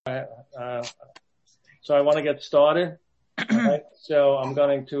So I want to get started. Right? So I'm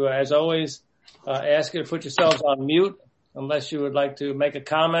going to, as always, ask you to put yourselves on mute unless you would like to make a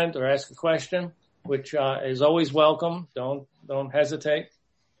comment or ask a question, which is always welcome. Don't hesitate.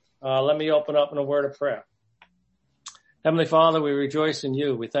 Let me open up in a word of prayer. Heavenly Father, we rejoice in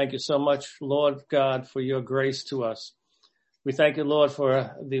you. We thank you so much, Lord God, for your grace to us. We thank you, Lord,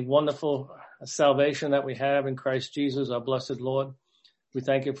 for the wonderful salvation that we have in Christ Jesus, our blessed Lord. We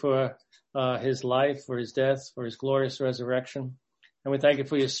thank you for his life, for his death, for his glorious resurrection. And we thank you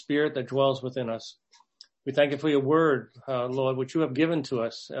for your spirit that dwells within us. We thank you for your word, Lord, which you have given to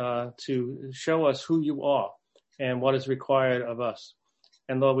us to show us who you are and what is required of us.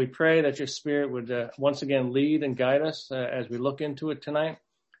 And Lord, we pray that your spirit would once again lead and guide us as we look into it tonight.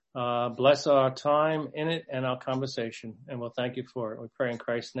 Bless our time in it and our conversation. And we'll thank you for it. We pray in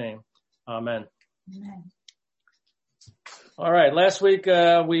Christ's name. Amen. Amen. All right. Last week,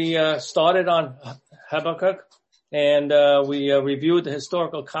 we started on Habakkuk and we reviewed the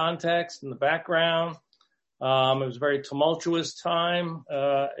historical context and the background. It was a very tumultuous time.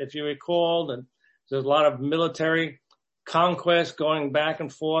 If you recall, there's a lot of military conquest going back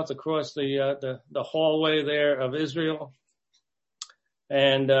and forth across the hallway there of Israel.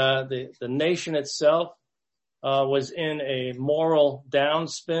 And the nation itself was in a moral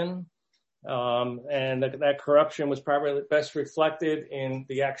downspin. And that corruption was probably best reflected in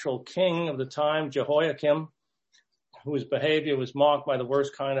the actual king of the time, Jehoiakim, whose behavior was marked by the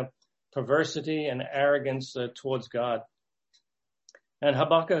worst kind of perversity and arrogance towards God. And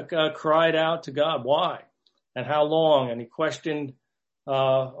Habakkuk cried out to God, why and how long? And he questioned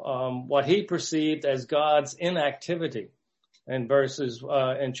what he perceived as God's inactivity in verses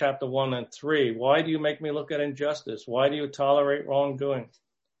in chapter 1 and 3. Why do you make me look at injustice? Why do you tolerate wrongdoing?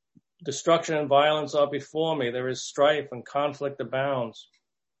 Destruction and violence are before me. There is strife and conflict abounds.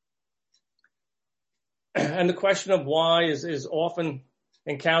 And the question of why is often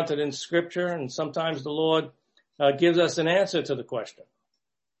encountered in Scripture, and sometimes the Lord gives us an answer to the question.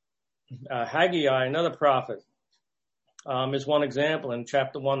 Haggai, another prophet, is one example in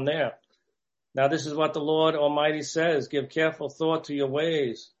chapter 1 there. Now this is what the Lord Almighty says, give careful thought to your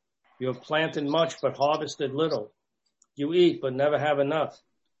ways. You have planted much but harvested little. You eat but never have enough.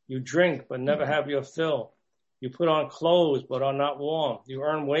 You drink, but never have your fill. You put on clothes, but are not warm. You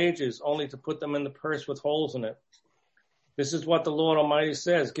earn wages only to put them in the purse with holes in it. This is what the Lord Almighty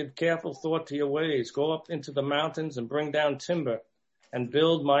says. Give careful thought to your ways. Go up into the mountains and bring down timber and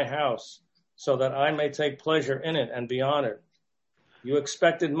build my house so that I may take pleasure in it and be honored. You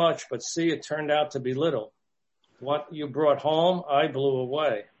expected much, but see, it turned out to be little. What you brought home, I blew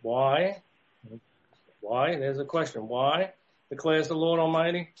away. Why? Why? There's a question. Why? Declares the Lord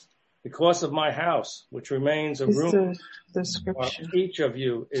Almighty, because of my house, which remains a ruin. The scripture. Each of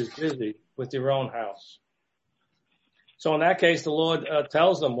you is busy with your own house. So in that case, the Lord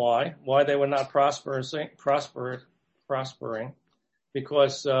tells them why they were not prospering,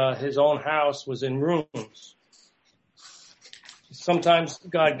 because his own house was in ruins. Sometimes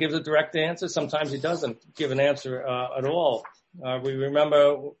God gives a direct answer. Sometimes he doesn't give an answer at all. We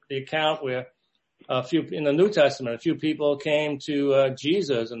remember the account where in the New Testament, a few people came to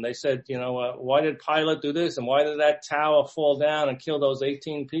Jesus and they said, why did Pilate do this? And why did that tower fall down and kill those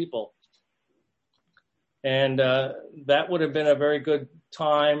 18 people? And that would have been a very good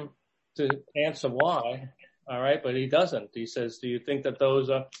time to answer why. All right. But he doesn't. He says, do you think that those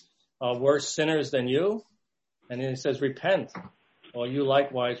are worse sinners than you? And then he says, repent, or you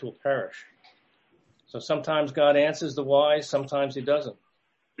likewise will perish. So sometimes God answers the why, sometimes he doesn't.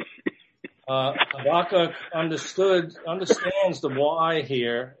 Habakkuk understands the why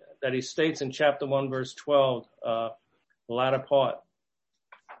here that he states in chapter 1, verse 12, the latter part.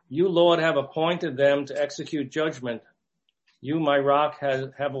 You, Lord, have appointed them to execute judgment. You, my rock,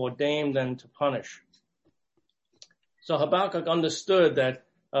 have ordained them to punish. So Habakkuk understood that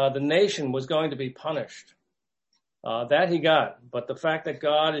the nation was going to be punished. That he got. But the fact that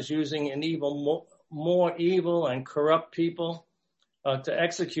God is using an more evil and corrupt people to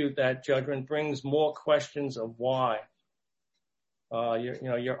execute that judgment brings more questions of why.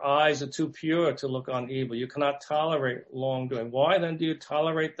 Your eyes are too pure to look on evil. You cannot tolerate wrongdoing. Why then do you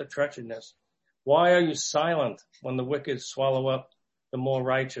tolerate the treacherousness? Why are you silent when the wicked swallow up the more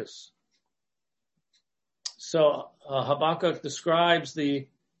righteous? So Habakkuk describes the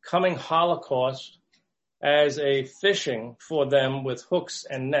coming Holocaust as a fishing for them with hooks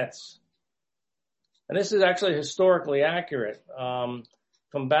and nets. And this is actually historically accurate.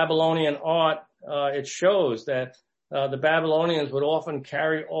 From Babylonian art, it shows that the Babylonians would often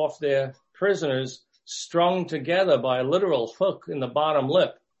carry off their prisoners strung together by a literal hook in the bottom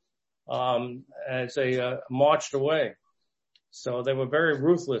lip as they marched away. So they were very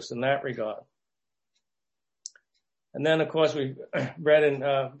ruthless in that regard. And then, of course, we read in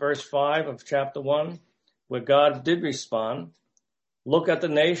verse 5 of chapter 1, where God did respond, "Look at the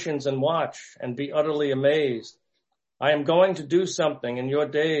nations and watch and be utterly amazed. I am going to do something in your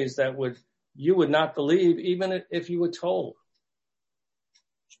days that you would not believe even if you were told."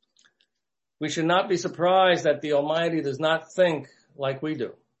 We should not be surprised that the Almighty does not think like we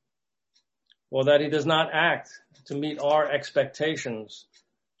do, or that he does not act to meet our expectations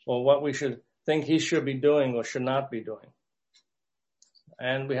or what we should think he should be doing or should not be doing.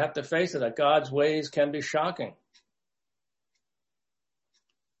 And we have to face it, that God's ways can be shocking.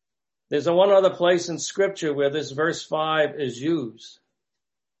 There's one other place in Scripture where this verse 5 is used.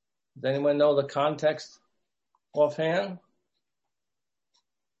 Does anyone know the context offhand?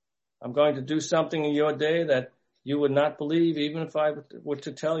 I'm going to do something in your day that you would not believe even if I were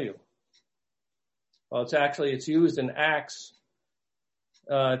to tell you. Well, it's used in Acts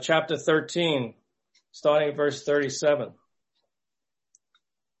chapter 13, starting at verse 37.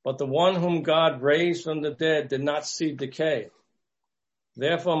 "But the one whom God raised from the dead did not see decay.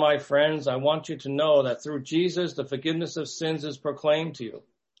 Therefore, my friends, I want you to know that through Jesus, the forgiveness of sins is proclaimed to you.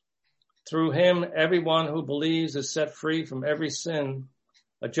 Through him, everyone who believes is set free from every sin,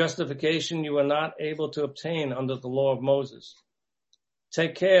 a justification you were not able to obtain under the law of Moses.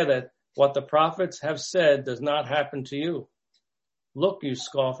 Take care that what the prophets have said does not happen to you. Look, you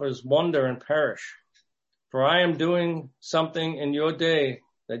scoffers, wonder and perish. For I am doing something in your day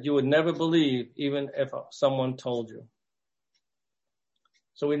that you would never believe, even if someone told you."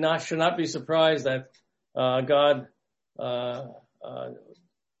 So we should not be surprised that God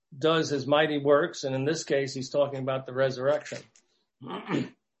does his mighty works, and in this case, he's talking about the resurrection.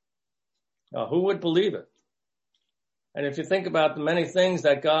 Who would believe it? And if you think about the many things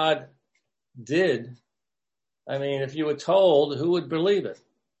that God did, I mean, if you were told, who would believe it?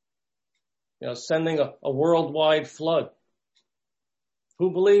 Sending a worldwide flood.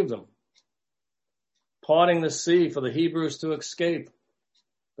 Who believed them? Parting the sea for the Hebrews to escape.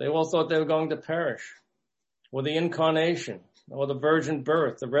 They all thought they were going to perish. Or the incarnation, or the virgin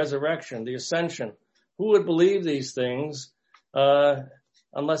birth, the resurrection, the ascension. Who would believe these things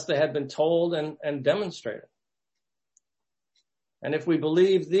unless they had been told and demonstrated? And if we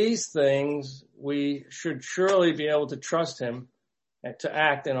believe these things, we should surely be able to trust him and to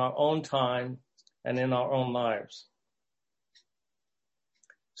act in our own time and in our own lives.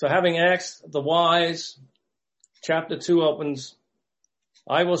 So having asked the wise, chapter 2 opens,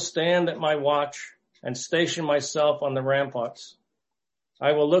 "I will stand at my watch and station myself on the ramparts.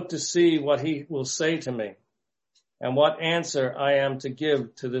 I will look to see what he will say to me and what answer I am to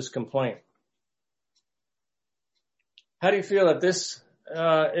give to this complaint." How do you feel that this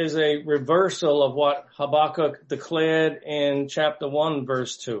is a reversal of what Habakkuk declared in chapter 1,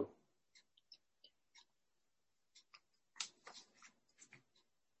 verse 2?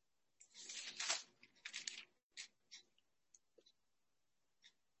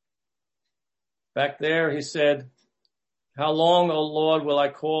 Back there, he said, "How long, O Lord, will I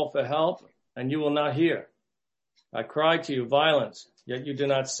call for help, and you will not hear? I cry to you violence, yet you do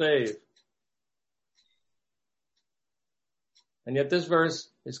not save." And yet this verse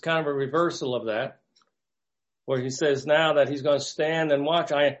is kind of a reversal of that, where he says now that he's going to stand and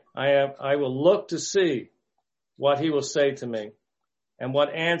watch. I will look to see what he will say to me and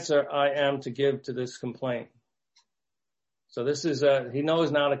what answer I am to give to this complaint. So this is he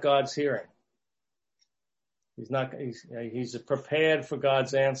knows now that God's hearing. He's prepared for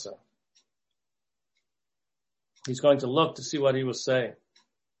God's answer. He's going to look to see what he will say.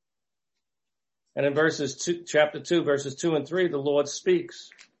 And in chapter 2, verses 2 and 3, the Lord speaks.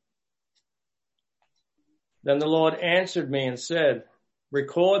 "Then the Lord answered me and said,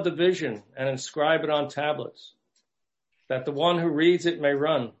 record the vision and inscribe it on tablets, that the one who reads it may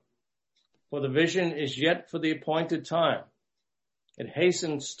run. For the vision is yet for the appointed time. It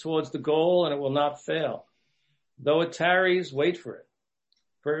hastens towards the goal and it will not fail. Though it tarries, wait for it,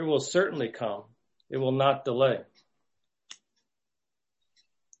 for it will certainly come. It will not delay."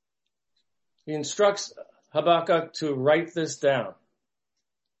 He instructs Habakkuk to write this down.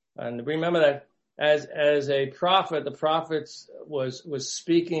 And remember that as a prophet, the prophet was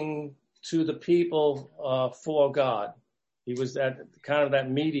speaking to the people for God. He was that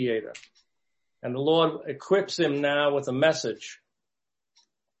mediator. And the Lord equips him now with a message.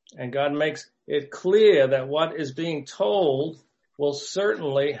 And God makes it clear that what is being told will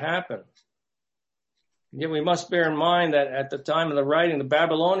certainly happen. Yet we must bear in mind that at the time of the writing, the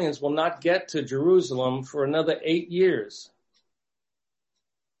Babylonians will not get to Jerusalem for another 8 years.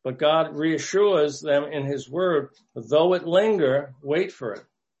 But God reassures them in his word, though it linger, wait for it.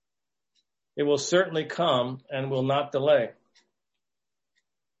 It will certainly come and will not delay.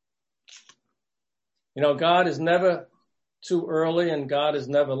 You know, God is never too early and God is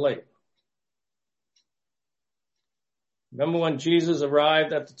never late. Remember when Jesus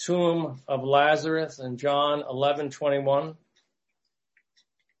arrived at the tomb of Lazarus in John 11:21?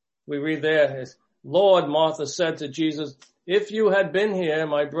 We read there, Lord, Martha said to Jesus, if you had been here,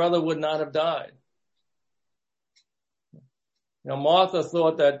 my brother would not have died. You know, Martha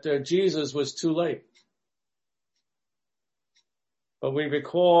thought that Jesus was too late. But we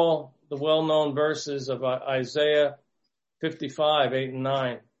recall the well-known verses of Isaiah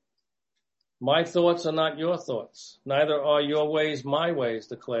 55:8-9. My thoughts are not your thoughts, neither are your ways my ways,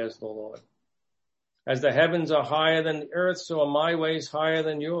 declares the Lord. As the heavens are higher than the earth, so are my ways higher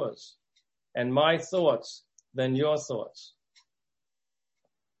than yours, and my thoughts than your thoughts.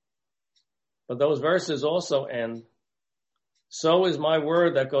 But those verses also end, so is my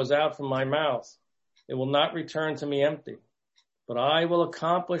word that goes out from my mouth. It will not return to me empty, but I will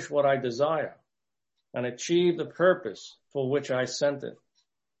accomplish what I desire and achieve the purpose for which I sent it.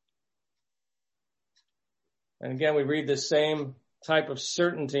 And again, we read the same type of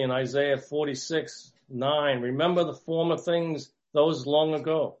certainty in Isaiah 46:9. Remember the former things, those long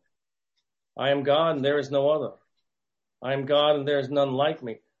ago. I am God and there is no other. I am God and there is none like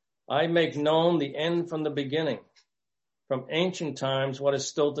me. I make known the end from the beginning, from ancient times what is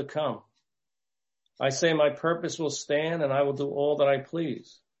still to come. I say my purpose will stand and I will do all that I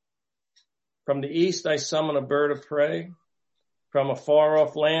please. From the east I summon a bird of prey, from a far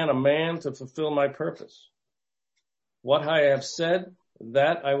off land a man to fulfill my purpose. What I have said,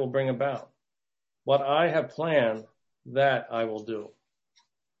 that I will bring about. What I have planned, that I will do.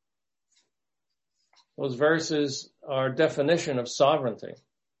 Those verses are a definition of sovereignty.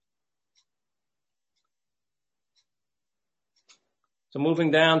 So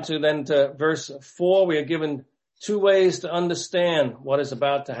moving down to verse 4, we are given two ways to understand what is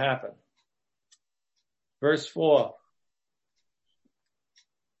about to happen. Verse 4.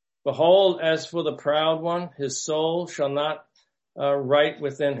 Behold, as for the proud one, his soul shall not right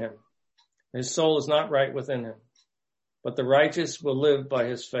within him. His soul is not right within him, but the righteous will live by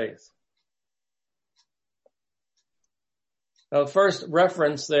his faith. Now, the first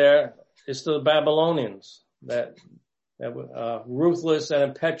reference there is to the Babylonians, that ruthless and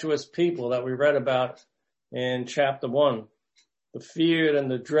impetuous people that we read about in chapter 1. The feared and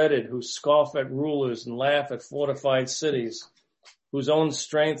the dreaded, who scoff at rulers and laugh at fortified cities, whose own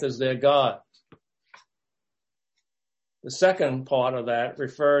strength is their God. The second part of that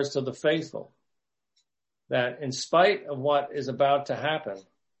refers to the faithful, that in spite of what is about to happen,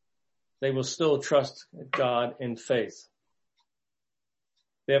 they will still trust God in faith.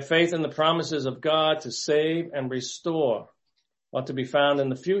 Their faith in the promises of God to save and restore are to be found in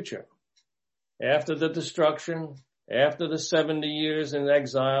the future. After the destruction, after the 70 years in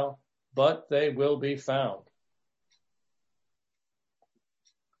exile, but they will be found.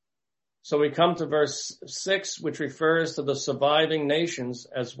 So we come to verse 6, which refers to the surviving nations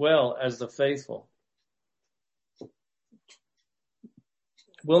as well as the faithful.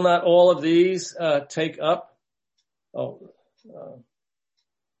 Will not all of these take up?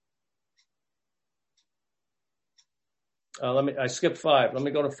 I skipped 5. Let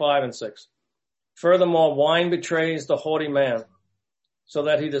me go to 5 and 6. Furthermore, wine betrays the haughty man, so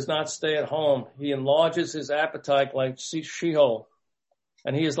that he does not stay at home. He enlarges his appetite like Sheol,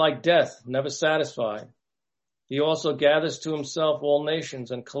 and he is like death, never satisfied. He also gathers to himself all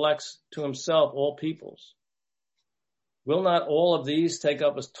nations and collects to himself all peoples. Will not all of these take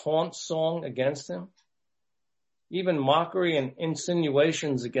up a taunt song against him? Even mockery and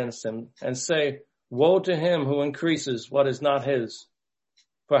insinuations against him, and say, woe to him who increases what is not his.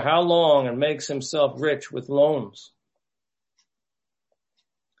 For how long, and makes himself rich with loans?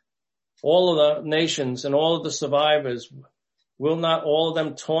 All of the nations and all of the survivors, will not all of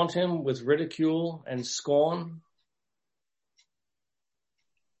them taunt him with ridicule and scorn?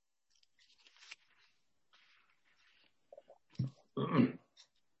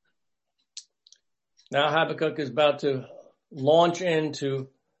 Now Habakkuk is about to launch into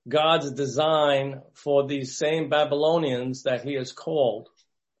God's design for these same Babylonians that he has called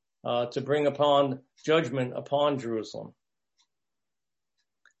to bring upon judgment upon Jerusalem.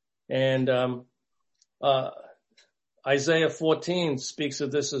 And Isaiah 14 speaks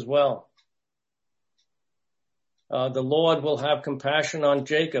of this as well. The Lord will have compassion on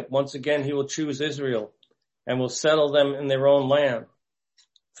Jacob. Once again, he will choose Israel and will settle them in their own land.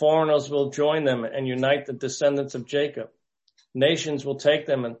 Foreigners will join them and unite the descendants of Jacob. nations will take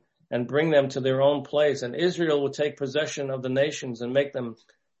them and bring them to their own place. And Israel will take possession of the nations and make them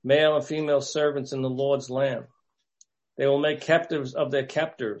male and female servants in the Lord's land. They will make captives of their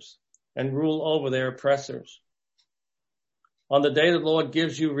captors and rule over their oppressors. On the day the Lord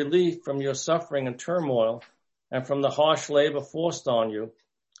gives you relief from your suffering and turmoil and from the harsh labor forced on you,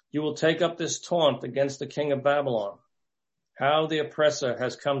 you will take up this taunt against the king of Babylon. How the oppressor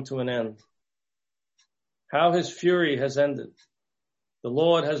has come to an end. How his fury has ended. The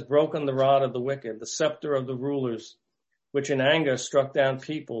Lord has broken the rod of the wicked, the scepter of the rulers, which in anger struck down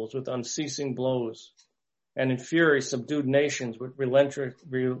peoples with unceasing blows, and in fury subdued nations with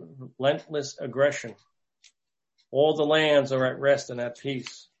relentless aggression. All the lands are at rest and at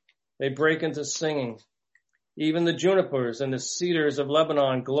peace. They break into singing. Even the junipers and the cedars of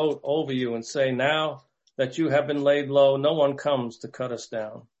Lebanon gloat over you and say, now that you have been laid low, no one comes to cut us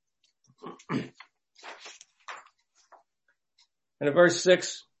down. And in verse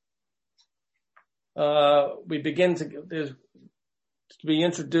 6, we begin to be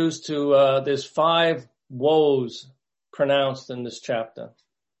introduced to there's 5 woes pronounced in this chapter.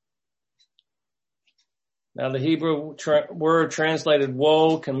 Now, the Hebrew word translated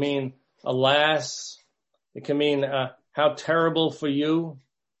woe can mean alas. It can mean how terrible for you,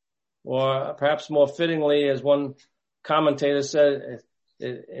 or perhaps more fittingly, as one commentator said,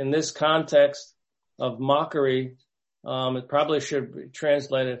 in this context of mockery, it probably should be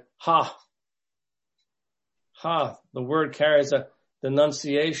translated ha. Ha. The word carries a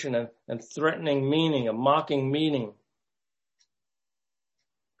denunciation and threatening meaning, a mocking meaning.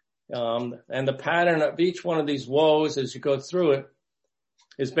 And the pattern of each one of these woes as you go through it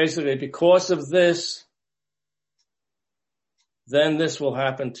is basically because of this, then this will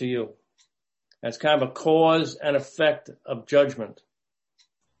happen to you. And it's kind of a cause and effect of judgment.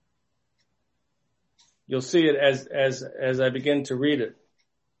 You'll see it as I begin to read it.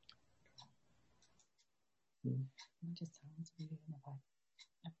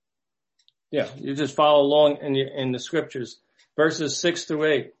 Yeah, you just follow along in the scriptures. Verses 6 through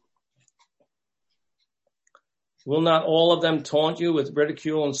 8. Will not all of them taunt you with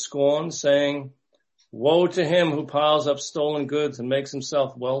ridicule and scorn, saying, woe to him who piles up stolen goods and makes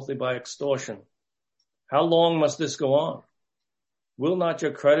himself wealthy by extortion. How long must this go on? Will not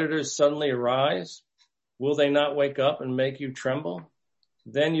your creditors suddenly arise? Will they not wake up and make you tremble?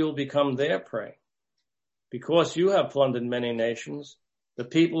 Then you'll become their prey. Because you have plundered many nations, the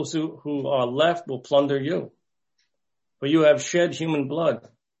peoples who are left will plunder you. For you have shed human blood.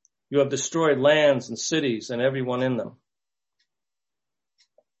 You have destroyed lands and cities and everyone in them.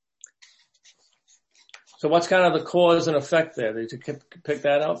 So what's kind of the cause and effect there? Did you pick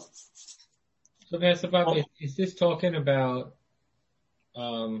that up? So that's about, is this talking about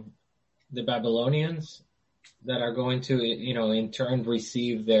the Babylonians that are going to, in turn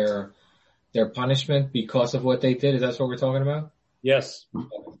receive their punishment because of what they did? Is that what we're talking about? Yes,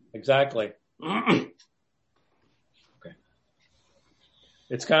 exactly. Okay.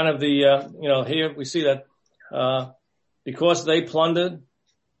 It's kind of the, here we see that because they plundered,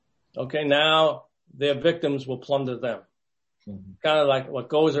 okay, now their victims will plunder them. Mm-hmm. Kind of like what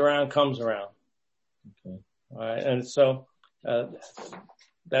goes around comes around. Okay. All right. And so,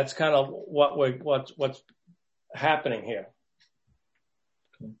 that's kind of what's happening here.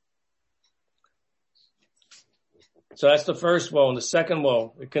 Okay. So that's the first woe. And the second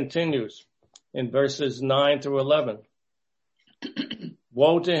woe, it continues in verses 9 through 11.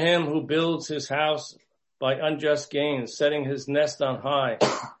 Woe to him who builds his house by unjust gain, setting his nest on high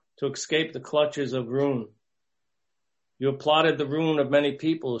to escape the clutches of ruin. You have plotted the ruin of many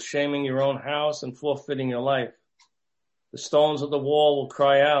people, shaming your own house and forfeiting your life. The stones of the wall will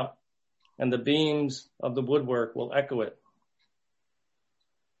cry out, and the beams of the woodwork will echo it.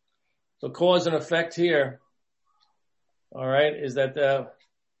 So cause and effect here, all right, is that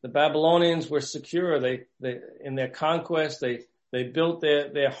the Babylonians were secure. They in their conquest, they built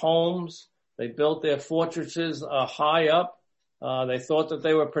their homes, they built their fortresses high up. They thought that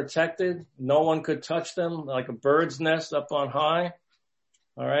they were protected. No one could touch them, like a bird's nest up on high.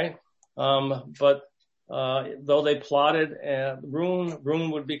 All right. But though they plotted,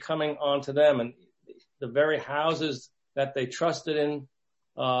 ruin would be coming onto them, and the very houses that they trusted in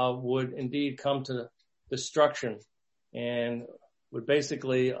would indeed come to destruction, and would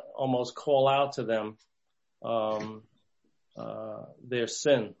basically almost call out to them their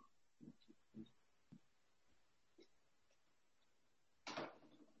sin.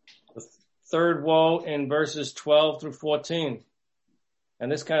 The third woe in verses 12 through 14.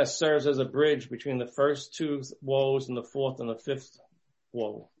 And this kind of serves as a bridge between the first two woes and the fourth and the fifth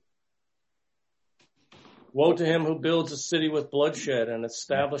woe. Woe to him who builds a city with bloodshed and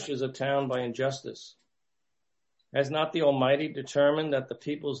establishes a town by injustice. Has not the Almighty determined that the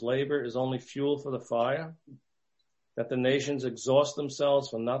people's labor is only fuel for the fire, that the nations exhaust themselves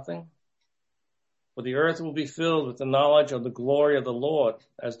for nothing? For the earth will be filled with the knowledge of the glory of the Lord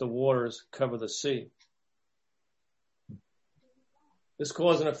as the waters cover the sea. This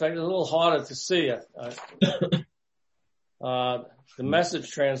cause and effect is a little harder to see. The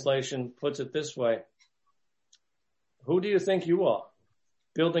Message translation puts it this way. Who do you think you are?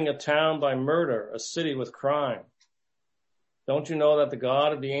 Building a town by murder, a city with crime. Don't you know that the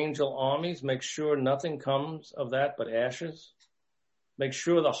God of the angel armies makes sure nothing comes of that but ashes? Make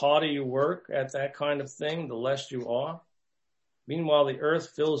sure the harder you work at that kind of thing, the less you are. Meanwhile, the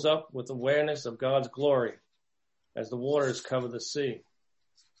earth fills up with awareness of God's glory as the waters cover the sea.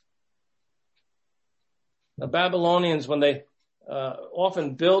 The Babylonians, when they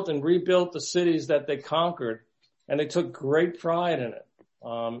often built and rebuilt the cities that they conquered, and they took great pride in it.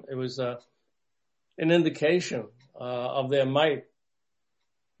 It was an indication of their might.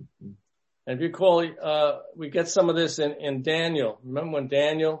 And if you recall, we get some of this in Daniel. Remember when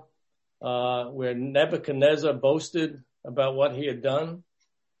Daniel, where Nebuchadnezzar boasted about what he had done?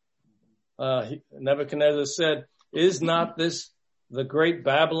 Nebuchadnezzar said, is not this the great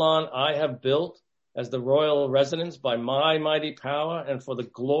Babylon I have built as the royal residence by my mighty power and for the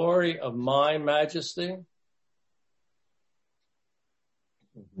glory of my majesty?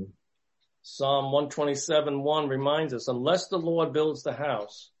 Mm-hmm. Psalm 127:1 reminds us, unless the Lord builds the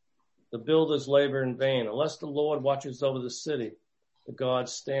house, the builders labor in vain. Unless the Lord watches over the city, the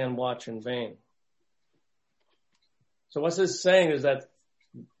gods stand watch in vain. So what this is saying is that,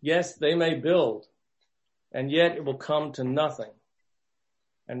 yes, they may build, and yet it will come to nothing.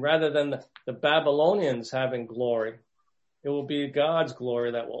 And rather than the Babylonians having glory, it will be God's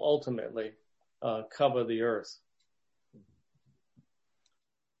glory that will ultimately cover the earth.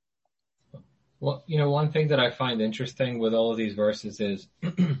 Well, one thing that I find interesting with all of these verses is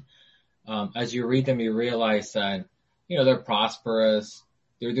as you read them, you realize that, they're prosperous.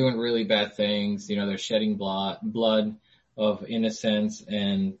 They're doing really bad things. They're shedding blood of innocents,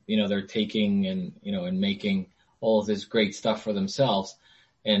 and, they're taking and making all of this great stuff for themselves.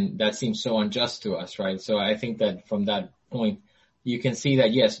 And that seems so unjust to us, right? So I think that from that point, you can see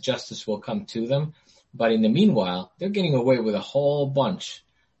that, yes, justice will come to them. But in the meanwhile, they're getting away with a whole bunch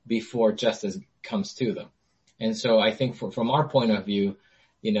before justice comes to them. And so I think from our point of view,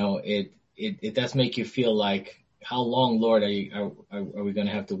 it does make you feel like, how long, Lord, are we going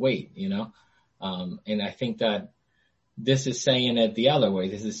to have to wait, And I think that this is saying it the other way.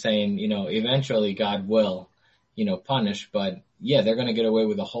 This is saying, eventually God will, punish, but yeah, they're going to get away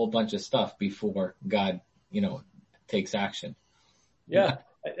with a whole bunch of stuff before God, takes action. Yeah.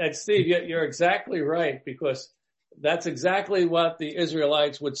 And Steve, you're exactly right, because that's exactly what the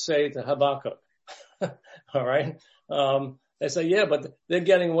Israelites would say to Habakkuk. All right. They say, yeah, but they're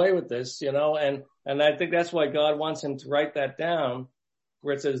getting away with this, and I think that's why God wants him to write that down,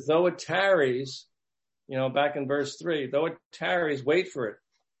 where it says, though it tarries, back in verse 3, though it tarries, wait for it,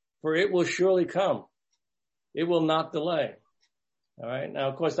 for it will surely come. It will not delay. All right. Now,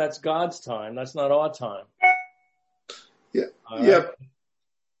 of course, that's God's time. That's not our time. Yeah. Right? Yeah.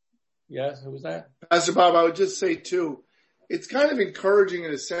 Yes. Who was that? Pastor Bob, I would just say too, it's kind of encouraging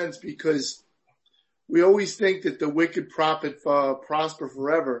in a sense, because we always think that the wicked prosper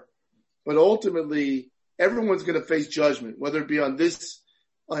forever, but ultimately everyone's going to face judgment, whether it be on this,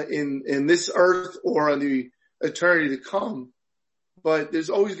 in this earth or on the eternity to come. But there's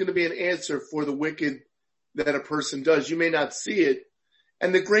always going to be an answer for the wicked that a person does. You may not see it.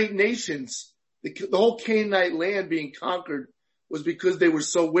 And the great nations, the whole Canaanite land being conquered was because they were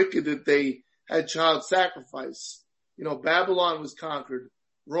so wicked that they had child sacrifice. Babylon was conquered.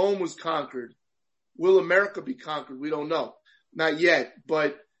 Rome was conquered. Will America be conquered? We don't know. Not yet,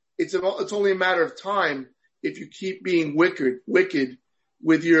 but it's only a matter of time if you keep being wicked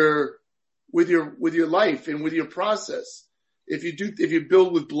with your life and with your process. If you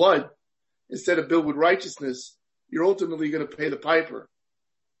build with blood instead of build with righteousness, you're ultimately going to pay the piper.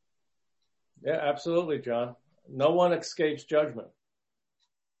 Yeah, absolutely, John. No one escapes judgment.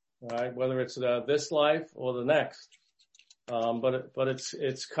 All right, whether it's this life or the next, but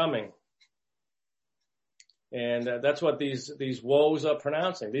it's coming. And that's what these woes are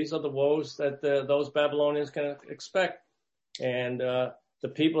pronouncing. These are the woes that those Babylonians can expect. And the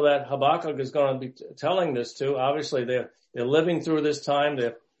people that Habakkuk is going to be telling this to, obviously they're living through this time.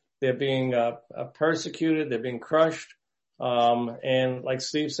 They're being persecuted. They're being crushed. And like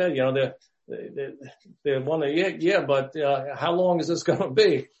Steve said, they're wondering, but how long is this going to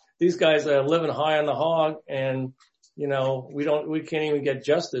be? these guys are living high on the hog, and we can't even get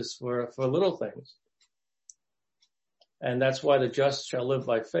justice for little things. And that's why the just shall live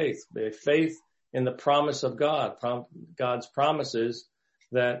by faith. By faith in the promise of God. God's promises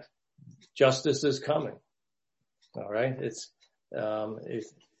that justice is coming. All right.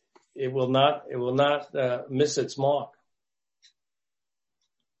 It will not miss its mark.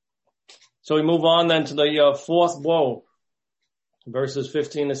 So we move on then to the fourth woe, verses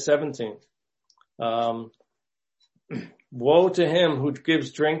 15 to 17. Woe to him who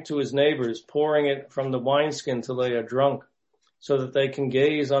gives drink to his neighbors, pouring it from the wineskin till they are drunk, so that they can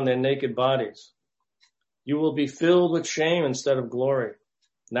gaze on their naked bodies. You will be filled with shame instead of glory.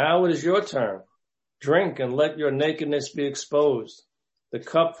 Now it is your turn. Drink and let your nakedness be exposed. The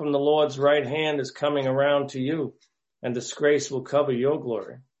cup from the Lord's right hand is coming around to you, and disgrace will cover your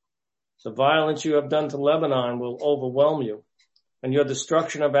glory. The violence you have done to Lebanon will overwhelm you, and your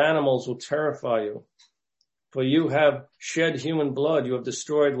destruction of animals will terrify you. For you have shed human blood, you have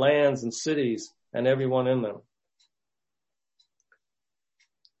destroyed lands and cities and everyone in them.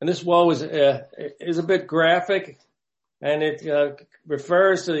 And this woe is a bit graphic, and it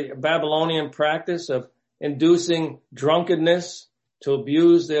refers to the Babylonian practice of inducing drunkenness to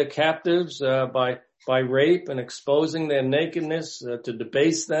abuse their captives by rape and exposing their nakedness to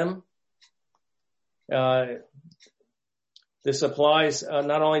debase them. This applies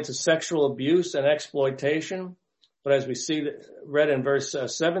not only to sexual abuse and exploitation, but as we read in verse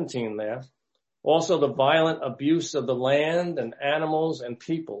 17 there, also the violent abuse of the land and animals and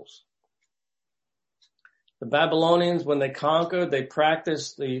peoples. The Babylonians, when they conquered, they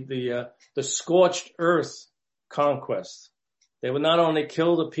practiced the scorched earth conquest. They would not only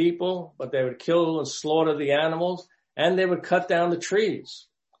kill the people, but they would kill and slaughter the animals, and they would cut down the trees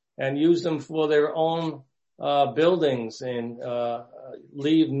and use them for their own buildings, and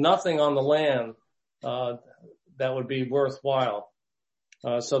leave nothing on the land that would be worthwhile.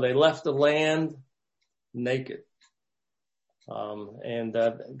 So they left the land naked. And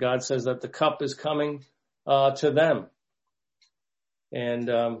God says that the cup is coming to them. And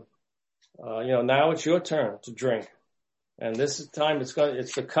now it's your turn to drink. And this time it's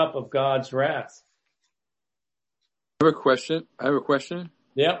the cup of God's wrath. I have a question.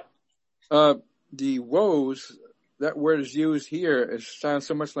 Yep. The woes, that word is used here, it sounds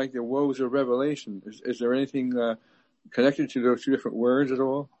so much like the woes of Revelation. Is there anything connected to those two different words at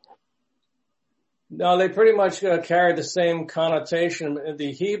all? No, they pretty much carry the same connotation.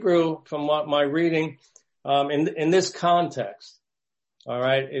 The Hebrew, from what my reading, in this context, all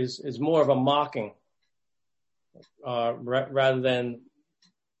right, is more of a mocking, rather than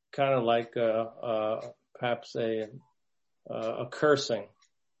kind of like perhaps a cursing.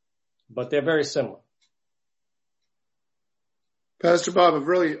 But they're very similar. Pastor Bob,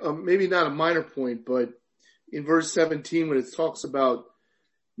 maybe not a minor point, but in verse 17, when it talks about,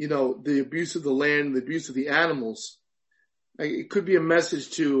 the abuse of the land, the abuse of the animals, it could be a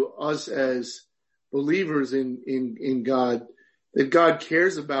message to us as believers in God, that God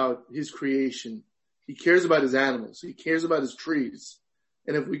cares about his creation. He cares about his animals. He cares about his trees.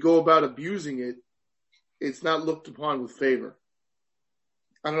 And if we go about abusing it, it's not looked upon with favor.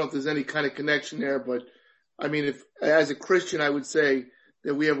 I don't know if there's any kind of connection there, but I mean, if as a Christian, I would say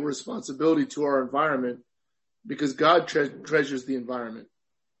that we have a responsibility to our environment, because God treasures the environment,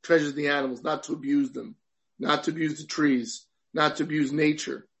 treasures the animals, not to abuse them, not to abuse the trees, not to abuse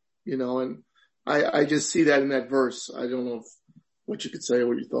nature, and I just see that in that verse. I don't know what you could say,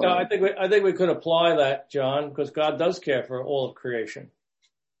 what you thought. No, I think we could apply that, John, because God does care for all of creation.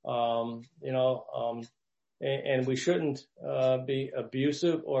 And we shouldn't be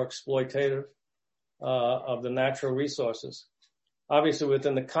abusive or exploitative of the natural resources. Obviously,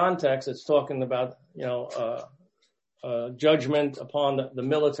 within the context, it's talking about judgment upon the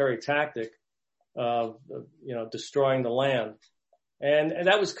military tactic of destroying the land, and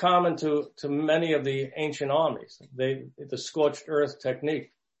that was common to many of the ancient armies. The scorched earth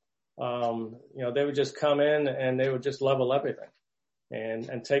technique. They would just come in and they would just level everything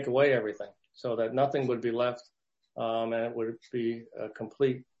and take away everything, so that nothing would be left, and it would be a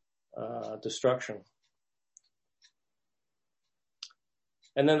complete destruction.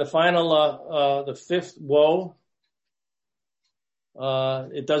 And then the final, the fifth woe,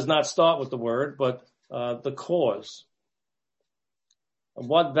 it does not start with the word, but the cause.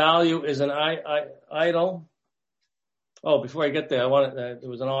 What value is an idol? Oh, before I get there, there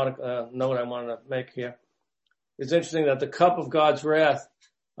was an article, note I wanted to make here. It's interesting that the cup of God's wrath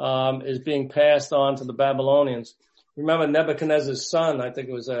is being passed on to the Babylonians. Remember Nebuchadnezzar's son, I think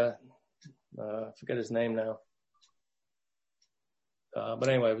it was I forget his name now. but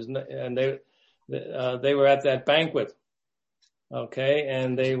anyway, they were at that banquet. Okay.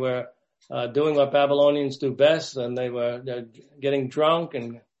 And they were, doing what Babylonians do best, and they were getting drunk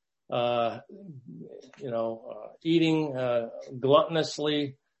and, eating,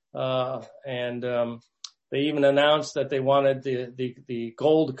 gluttonously, and they even announced that they wanted the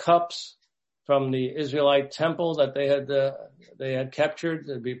gold cups from the Israelite temple that they had captured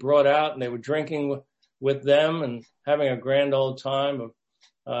to be brought out, and they were drinking with them and having a grand old time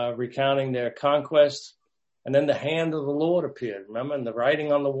of recounting their conquests. And then the hand of the Lord appeared, remember, and the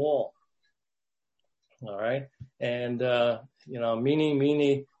writing on the wall. All right. And,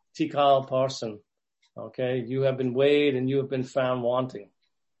 Mene Tikal Parson. Okay. You have been weighed and you have been found wanting.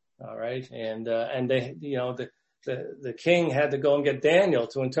 All right. And they, the king had to go and get Daniel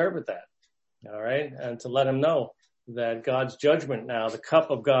to interpret that. All right. And to let him know that God's judgment now, the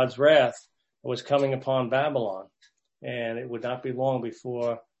cup of God's wrath was coming upon Babylon, and it would not be long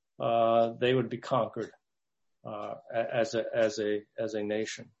before, they would be conquered, as a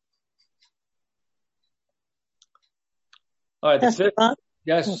nation. All right.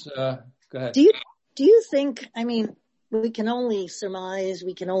 Yes. Go ahead. Do you think, I mean, we can only surmise,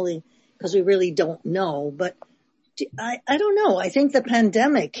 because we really don't know, but I don't know. I think the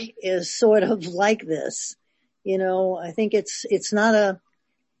pandemic is sort of like this. I think it's not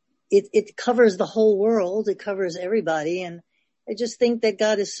it covers the whole world. It covers everybody. And I just think that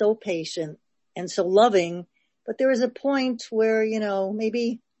God is so patient and so loving, but there is a point where,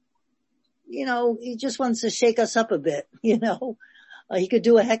 maybe, he just wants to shake us up a bit, he could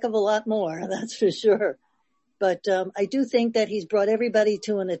do a heck of a lot more. That's for sure. But, I do think that he's brought everybody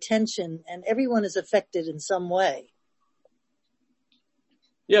to an attention, and everyone is affected in some way.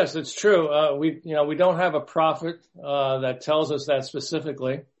 Yes, it's true. We don't have a prophet, that tells us that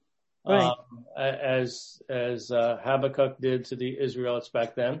specifically. Right. As Habakkuk did to the Israelites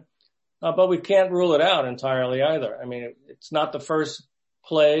back then. But we can't rule it out entirely either. I mean, it's not the first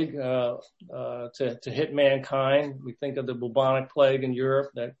plague, to hit mankind. We think of the bubonic plague in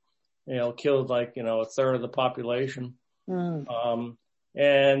Europe that, killed a third of the population.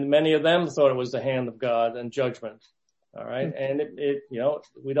 And many of them thought it was the hand of God and judgment. All right. And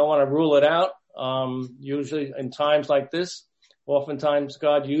we don't want to rule it out. Usually in times like this, oftentimes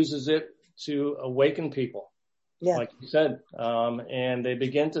God uses it to awaken people. Yeah. Like you said, and they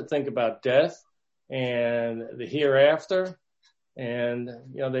begin to think about death and the hereafter. And,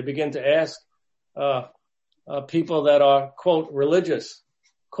 they begin to ask, people that are, quote, religious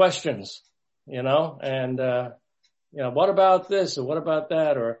questions, and, what about this or what about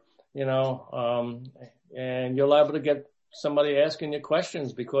that? Or, and you're liable to get somebody asking you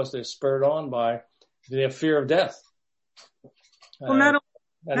questions because they're spurred on by their fear of death. Well, not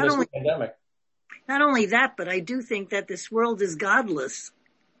only that, but I do think that this world is godless,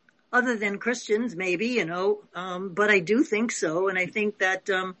 other than Christians, maybe, but I do think so. And I think that,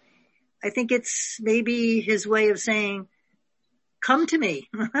 I think it's maybe his way of saying, come to me,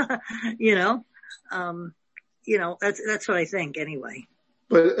 that's what I think anyway.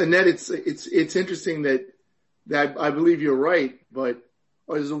 But Annette, it's interesting that I believe you're right, but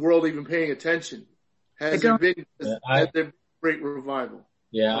is the world even paying attention? Has there been great revival?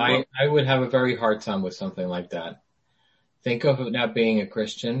 Yeah, I would have a very hard time with something like that. Think of it not being a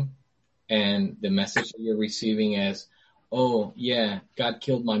Christian and the message that you're receiving as, oh yeah, God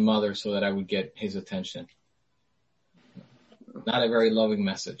killed my mother so that I would get his attention. Not a very loving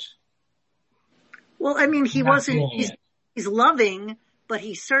message. Well, I mean, he's loving, but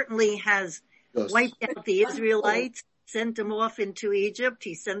he certainly has wiped out the Israelites, sent them off into Egypt.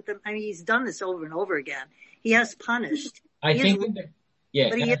 He sent them, he's done this over and over again. He has punished. I think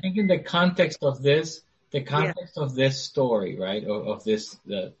in the context of this, of this story, right, of this,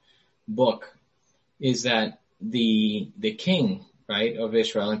 the book, is that the king, right, of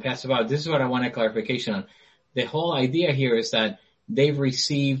Israel, and Pastor Bob, this is what I want a clarification on. The whole idea here is that they've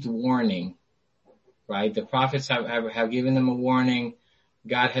received warning, right? The prophets have given them a warning.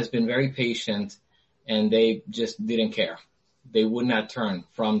 God has been very patient, and they just didn't care. They would not turn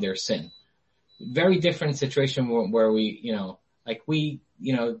from their sin. Very different situation where we,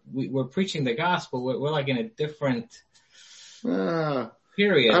 we're preaching the gospel. We're like in a different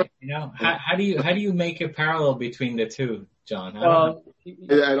period. How do you make a parallel between the two, John? I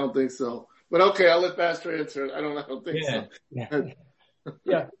don't think so. But okay, I'll let Pastor answer it. I don't think so.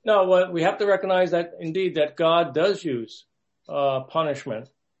 Yeah. No, we have to recognize that indeed that God does use punishment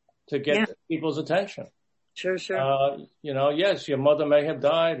to get people's attention. Sure. Yes, your mother may have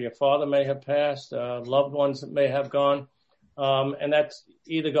died, your father may have passed, loved ones may have gone, and that's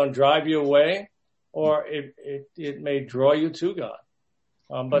either going to drive you away or it may draw you to God.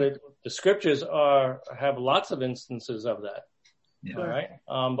 But the scriptures have lots of instances of that. Yeah. All right.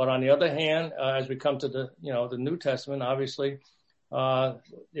 But on the other hand, as we come to the New Testament, obviously,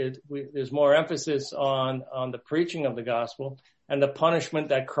 there's more emphasis on the preaching of the gospel and the punishment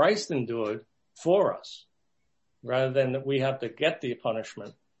that Christ endured for us, rather than that we have to get the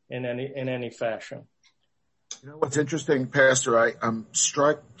punishment in any fashion. You know what's interesting, Pastor? I'm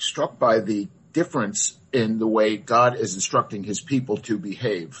struck by the difference in the way God is instructing his people to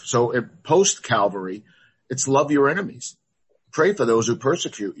behave. So post Calvary, it's love your enemies. Pray for those who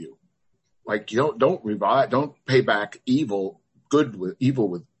persecute you. Like you don't pay back evil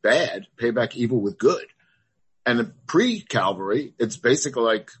with bad, pay back evil with good. And pre-Calvary, it's basically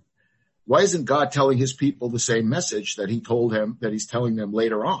like, why isn't God telling his people the same message that he's telling them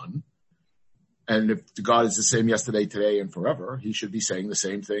later on? And if God is the same yesterday, today, and forever, he should be saying the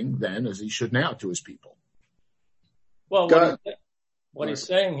same thing then as he should now to his people. Well, what he's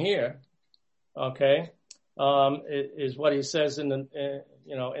saying here, okay, is what he says in the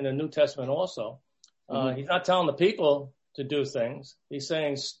New Testament also. He's not telling the people to do things. He's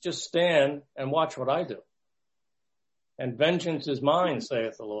saying, just stand and watch what I do. And vengeance is mine,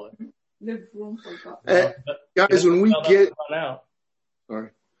 saith the Lord. Leave room for God. Guys, when we get, sorry,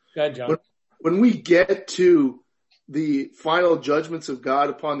 go ahead, John. When we get to the final judgments of God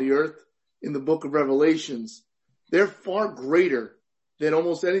upon the earth in the book of Revelations, they're far greater than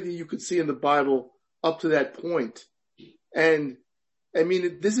almost anything you could see in the Bible up to that point. And I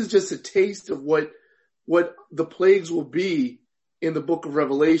mean, this is just a taste of what the plagues will be in the book of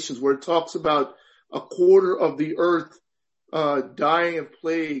Revelations, where it talks about a quarter of the earth dying of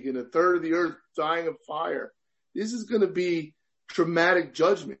plague and a third of the earth dying of fire. This is going to be traumatic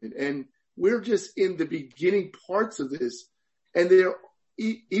judgment. And we're just in the beginning parts of this. And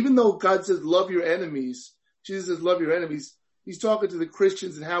even though God says, love your enemies, Jesus says, love your enemies, he's talking to the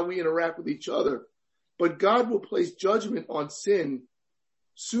Christians and how we interact with each other. But God will place judgment on sin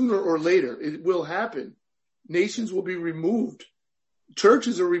sooner or later. It will happen. Nations will be removed.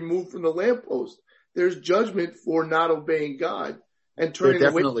 Churches are removed from the lamppost. There's judgment for not obeying God and turning away.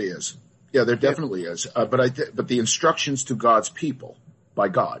 There definitely is. Yeah, there definitely is. But the instructions to God's people by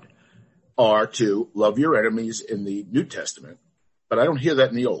God are to love your enemies in the New Testament. But I don't hear that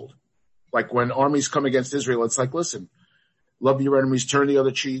in the Old. Like when armies come against Israel, it's like, listen, love your enemies, turn the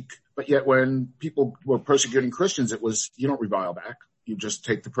other cheek. But yet when people were persecuting Christians, it was, you don't revile back. You just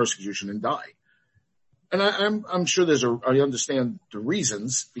take the persecution and die. And I'm sure I understand the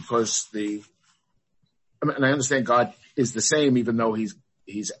reasons, because and I understand God is the same, even though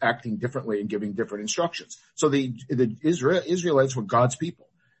he's acting differently and giving different instructions. So the Israelites were God's people.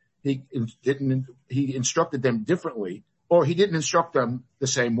 He instructed them differently, or he didn't instruct them the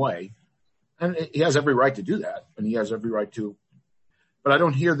same way. And he has every right to do that. And he has every right to, but I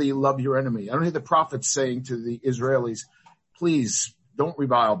don't hear the love your enemy. I don't hear the prophets saying to the Israelis, please don't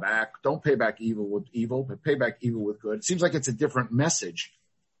revile back. Don't pay back evil with evil, but pay back evil with good. It seems like it's a different message,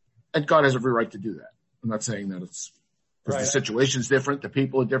 and God has every right to do that. I'm not saying that it's because the situation's different. The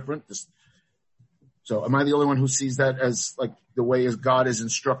people are different. So am I the only one who sees that as like the way as God is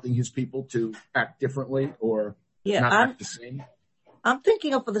instructing his people to act differently or not act the same? I'm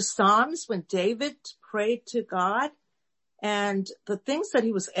thinking of the Psalms when David prayed to God and the things that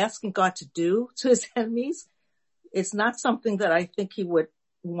he was asking God to do to his enemies. It's not something that I think he would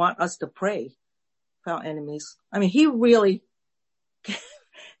want us to pray for our enemies. I mean, he really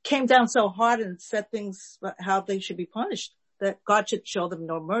came down so hard and said things about how they should be punished, that God should show them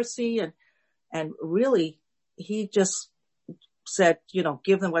no mercy. And really, he just said,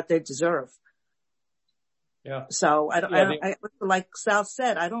 give them what they deserve. Yeah. So like Sal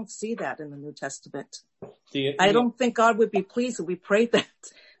said, I don't see that in the New Testament. I don't think God would be pleased if we prayed that.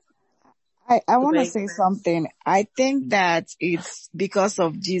 I want to say something. I think that it's because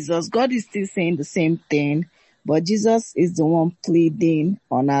of Jesus. God is still saying the same thing, but Jesus is the one pleading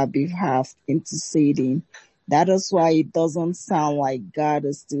on our behalf, interceding. That is why it doesn't sound like God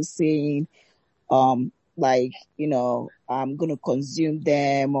is still saying, I'm going to consume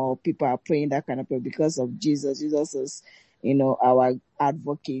them, or people are praying that kind of prayer because of Jesus. Jesus is, our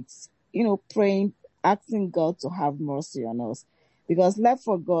advocates, praying, asking God to have mercy on us. Because left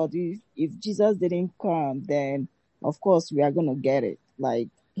for God, if Jesus didn't come, then of course we are going to get it. Like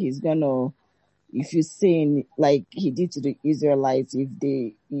he's going to, if you sin, like he did to the Israelites, if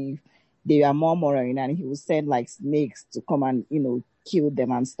they are murmuring, and he will send like snakes to come and, kill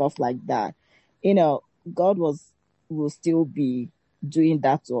them and stuff like that. God will still be doing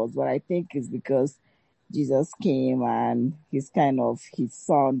that to us. But I think it's because Jesus came and his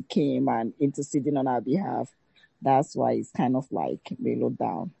son came and interceding on our behalf. That's why it's kind of like mellowed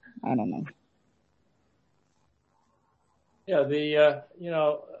down. I don't know. Yeah,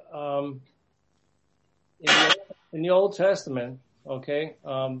 in the Old Testament, okay,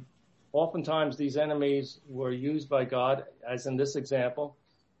 oftentimes these enemies were used by God, as in this example,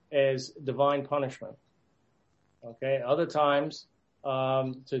 as divine punishment. Okay, other times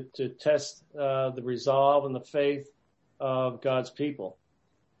to test the resolve and the faith of God's people.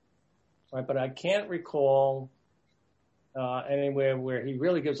 Right, but I can't recall anywhere where he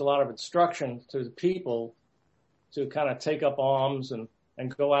really gives a lot of instruction to the people to kind of take up arms and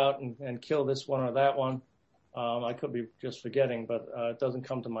go out and kill this one or that one. I could be just forgetting, but it doesn't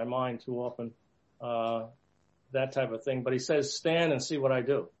come to my mind too often, that type of thing. But he says, stand and see what I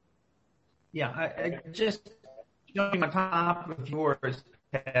do. Yeah, I just joining my top with yours,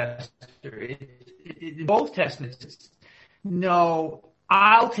 Pastor. In both Testaments, no,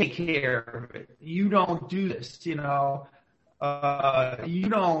 I'll take care of it. You don't do this, you don't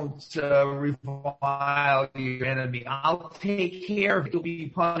revile your enemy. I'll take care of it. You'll be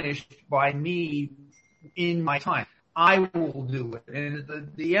punished by me in my time. I will do it.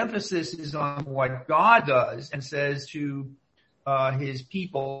 And the emphasis is on what God does and says to his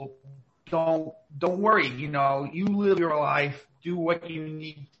people, don't worry, you live your life, do what you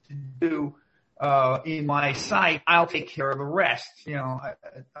need to do in my sight. I'll take care of the rest.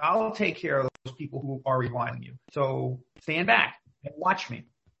 I'll take care of those people who are reviling you. So stand back and watch me.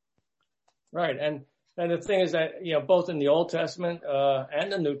 Right. And the thing is that, both in the Old Testament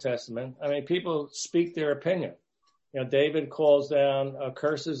and the New Testament, I mean, people speak their opinion. David calls down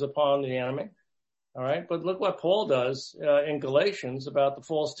curses upon the enemy. All right. But look what Paul does in Galatians about the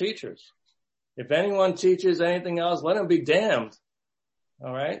false teachers. If anyone teaches anything else, let him be damned.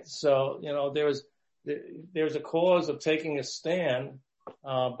 All right. So, there's a cause of taking a stand,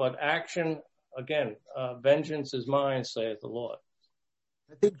 but action, again, vengeance is mine, saith the Lord.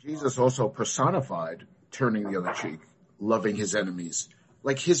 I think Jesus also personified turning the other cheek, loving his enemies.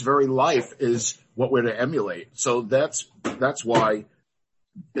 Like his very life is what we're to emulate. So that's why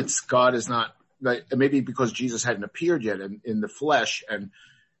God is not, maybe because Jesus hadn't appeared yet in the flesh, and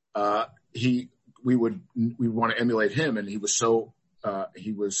we want to emulate him, and he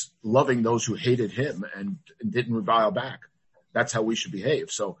was loving those who hated him and didn't revile back. That's how we should behave.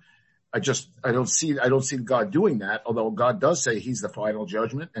 So I don't see God doing that, although God does say he's the final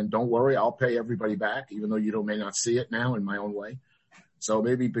judgment, and don't worry, I'll pay everybody back, even though you may not see it now in my own way. So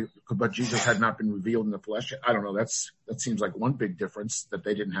maybe, but Jesus had not been revealed in the flesh. I don't know. That seems like one big difference that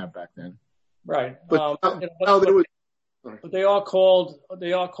they didn't have back then. Right. But they are called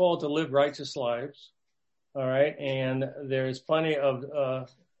to live righteous lives. All right. And there's plenty of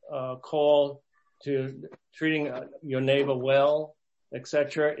call to treating your neighbor well,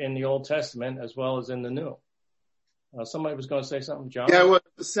 etc., in the Old Testament as well as in the New. Somebody was going to say something, John? Yeah, well,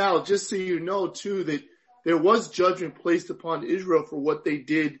 Sal, just so you know, too, that there was judgment placed upon Israel for what they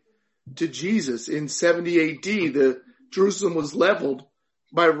did to Jesus. In 70 AD, Jerusalem was leveled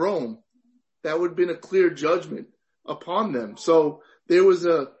by Rome. That would have been a clear judgment upon them. So there was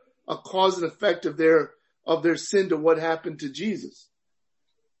a cause and effect of their sin to what happened to Jesus.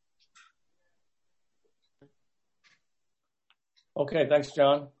 Okay, thanks,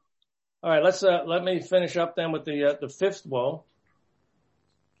 John. All right, let me finish up then with the fifth woe.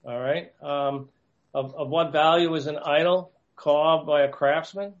 All right, of what value is an idol carved by a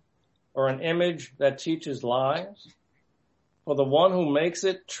craftsman, or an image that teaches lies? For the one who makes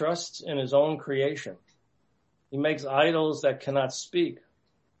it trusts in his own creation. He makes idols that cannot speak.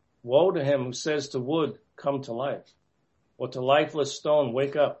 Woe to him who says to wood, come to life, or to lifeless stone,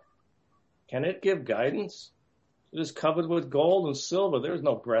 wake up. Can it give guidance? It is covered with gold and silver. There is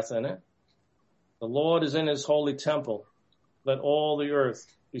no breath in it. The Lord is in his holy temple. Let all the earth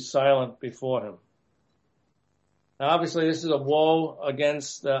be silent before him. Now, obviously, this is a woe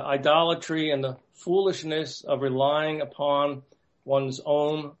against idolatry and the foolishness of relying upon one's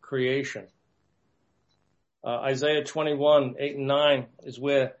own creation. Isaiah 21, 8 and 9 is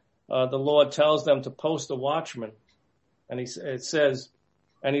where the Lord tells them to post a watchman. And it says,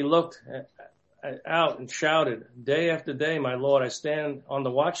 and he looked out and shouted, day after day, my Lord, I stand on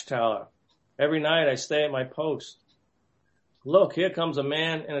the watchtower. Every night I stay at my post. Look, here comes a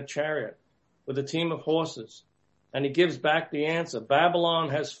man in a chariot with a team of horses. And he gives back the answer. Babylon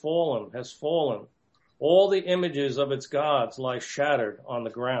has fallen, has fallen. All the images of its gods lie shattered on the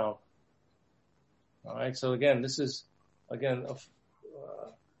ground. All right. So again, this is, the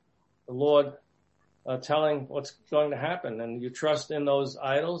Lord telling what's going to happen. And you trust in those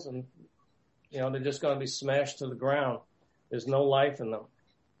idols and, they're just going to be smashed to the ground. There's no life in them.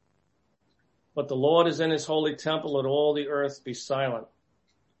 but the Lord is in his holy temple, let all the earth be silent.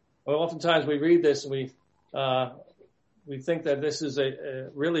 Well, oftentimes we read this and we think that this is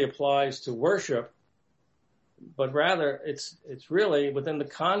really applies to worship, but rather it's really within the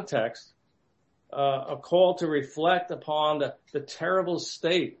context, a call to reflect upon the terrible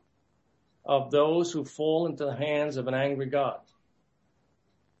state of those who fall into the hands of an angry God.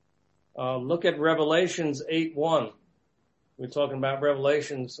 Look at Revelations 8:1. We're talking about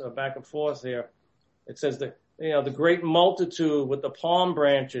Revelations back and forth here. It says that, the great multitude with the palm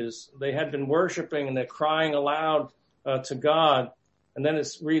branches, they had been worshiping and they're crying aloud to God. And then it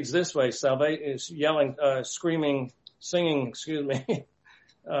reads this way, salvation is yelling, screaming, singing,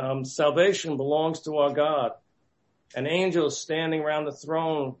 salvation belongs to our God. And angels standing around the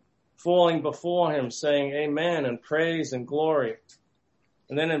throne, falling before him, saying amen and praise and glory.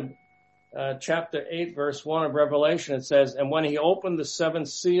 And then in chapter 8, verse 1 of Revelation, it says, and when he opened the seventh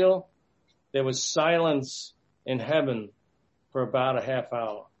seal, there was silence in heaven for about a half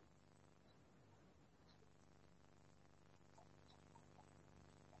hour.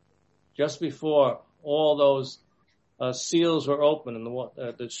 Just before all those seals were opened and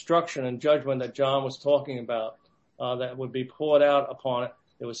the destruction and judgment that John was talking about that would be poured out upon it,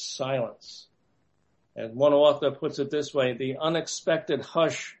 there was silence. And one author puts it this way, the unexpected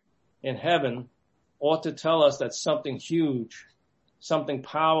hush in heaven ought to tell us that something huge, something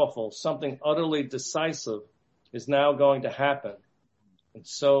powerful, something utterly decisive is now going to happen. And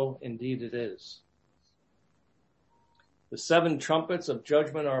so indeed it is. The seven trumpets of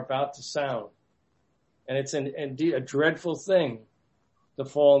judgment are about to sound. And it's indeed a dreadful thing to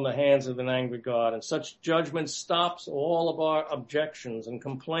fall in the hands of an angry God. And such judgment stops all of our objections and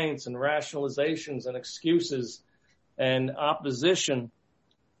complaints and rationalizations and excuses and opposition.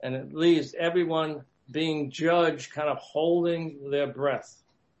 And it leaves everyone being judged kind of holding their breath.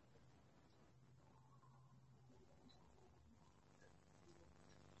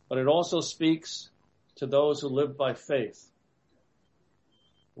 But it also speaks to those who live by faith.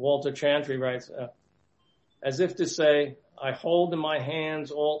 Walter Chantry writes, as if to say, I hold in my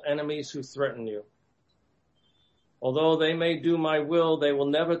hands all enemies who threaten you. Although they may do my will, they will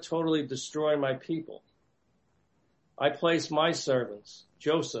never totally destroy my people. I place my servants,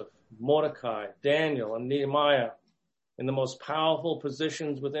 Joseph, Mordecai, Daniel, and Nehemiah, in the most powerful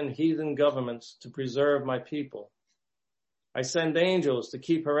positions within heathen governments to preserve my people. I send angels to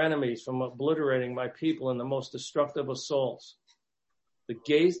keep her enemies from obliterating my people in the most destructive assaults. The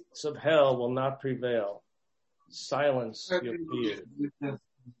gates of hell will not prevail. Silence your fears.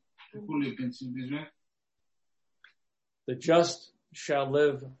 The just shall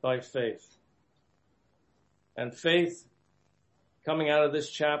live by faith. And faith, coming out of this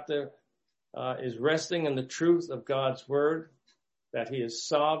chapter, is resting in the truth of God's word, that he is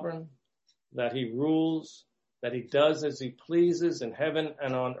sovereign, that he rules, that he does as he pleases in heaven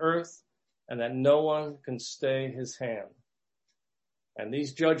and on earth, and that no one can stay his hand. And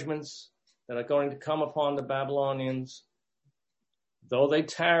these judgments that are going to come upon the Babylonians, though they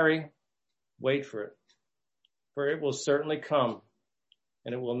tarry, wait for it. For it will certainly come,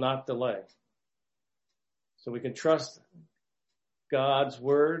 and it will not delay. So we can trust God's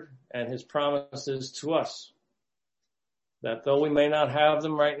word and his promises to us, that though we may not have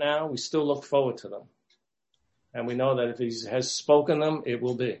them right now, we still look forward to them. And we know that if he has spoken them, it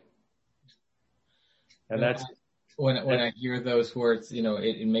will be. And that's... When I hear those words,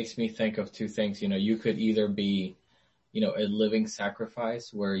 it makes me think of two things. You could either be, a living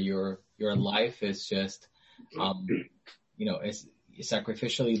sacrifice where your life is just, it's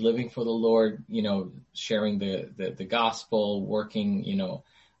sacrificially living for the Lord, sharing the gospel, working,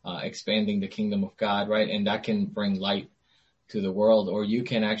 expanding the kingdom of God, right? And that can bring light to the world, or you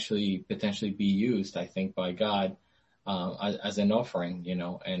can actually potentially be used, I think, by God, as an offering,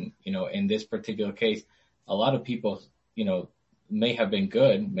 and, in this particular case, a lot of people, may have been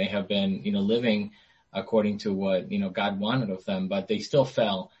good, may have been, living according to what, God wanted of them, but they still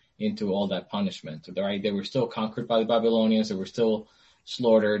fell into all that punishment, right? They were still conquered by the Babylonians. They were still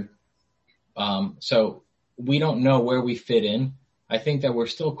slaughtered. So we don't know where we fit in. I think that we're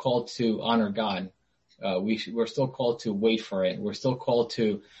still called to honor God. We're still called to wait for it. We're still called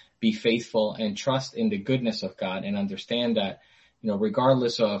to be faithful and trust in the goodness of God and understand that,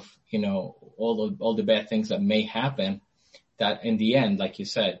 regardless of, all the bad things that may happen, that in the end, like you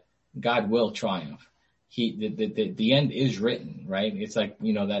said, God will triumph. The end is written, right? It's like,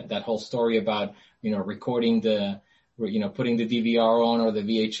 that whole story about, recording the putting the DVR on or the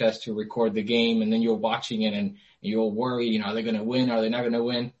VHS to record the game, and then you're watching it and you'll worry, are they going to win? Are they not going to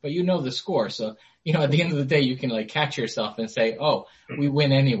win? But you know the score. So, at the end of the day, you can like catch yourself and say, oh, we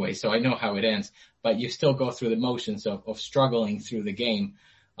win anyway. So I know how it ends, but you still go through the motions of struggling through the game.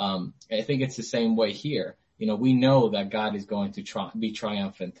 I think it's the same way here. We know that God is going to be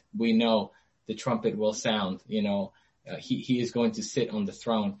triumphant. We know the trumpet will sound, he is going to sit on the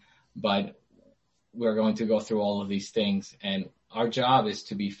throne, but we're going to go through all of these things. And our job is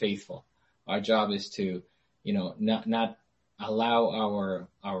to be faithful. Our job is to, not allow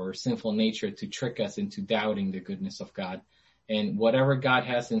our sinful nature to trick us into doubting the goodness of God. And whatever God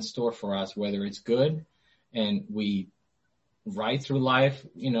has in store for us, whether it's good and we ride through life,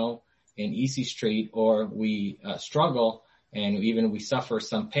 in easy street, or we struggle and even we suffer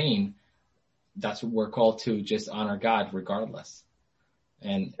some pain, that's what we're called to, just honor God regardless.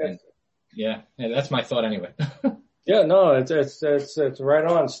 And that's my thought anyway. Yeah, no, it's right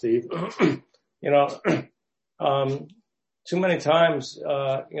on, Steve. Too many times,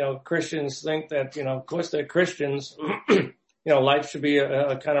 Christians think that, of course they're Christians, life should be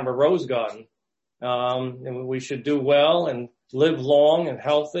a kind of a rose garden. And we should do well and live long and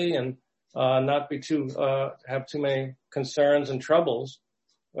healthy and, not be have too many concerns and troubles.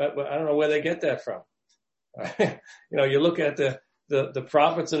 But I don't know where they get that from. You look at the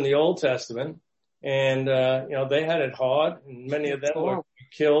prophets in the Old Testament and, they had it hard, and many of them were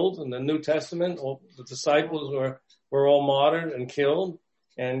killed. In the New Testament, the disciples were all martyred and killed,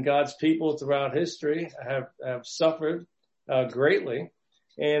 and God's people throughout history have suffered, greatly.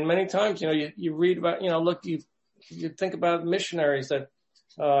 And many times, you read about, you think about missionaries that,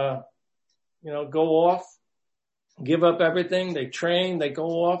 go off, give up everything, they train, they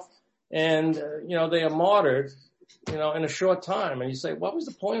go off, and, they are martyred, in a short time. And you say, what was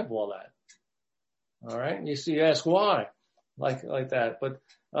the point of all that? All right. And you ask why, like that. But,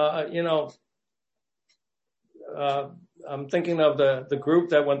 I'm thinking of the group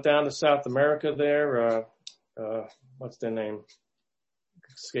that went down to South America there. What's their name?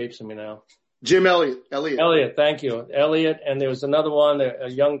 Escapes me now. Jim Elliot. Elliot, thank you. Elliot. And there was another one, a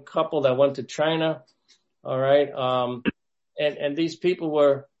young couple that went to China. All right. And these people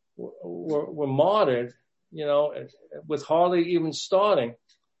were martyred, with hardly even starting.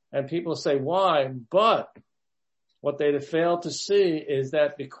 And people say, why? But what they failed to see is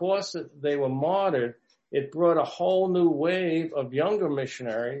that because they were martyred, it brought a whole new wave of younger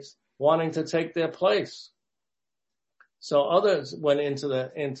missionaries wanting to take their place. So others went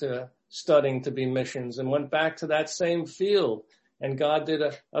into studying to be missions and went back to that same field. And God did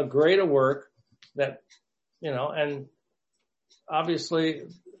a greater work that, and obviously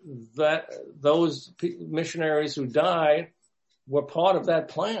that those missionaries who died were part of that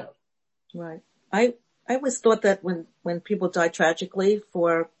plan. Right. I always thought that when people die tragically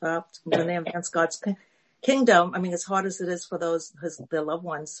for when they advance God's kingdom, as hard as it is for their loved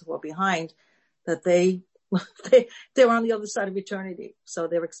ones who are behind, that they're on the other side of eternity. So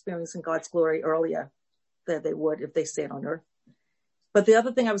they're experiencing God's glory earlier than they would if they stayed on earth. But the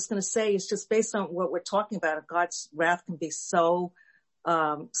other thing I was going to say is just based on what we're talking about, God's wrath can be so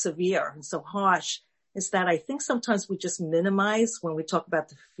severe and so harsh, is that I think sometimes we just minimize when we talk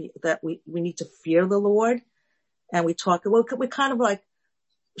about that we need to fear the Lord. And we kind of like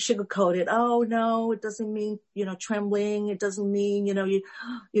sugarcoat it. Oh no, it doesn't mean, trembling. It doesn't mean,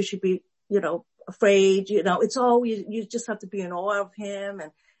 you should be, afraid, it's all, you just have to be in awe of him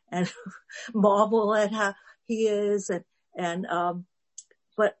and marvel at how he is.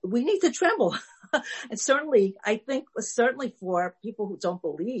 But we need to tremble. And certainly, I think certainly for people who don't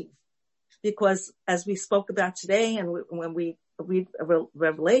believe, because as we spoke about today and when we read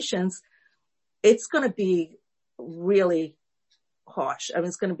Revelations, it's going to be really harsh.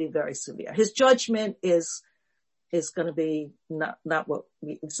 It's going to be very severe. His judgment is going to be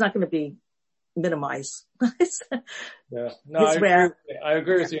it's not going to be minimized. Yeah. No, I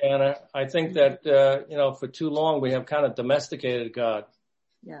agree with you, Anna. I think that, for too long we have kind of domesticated God.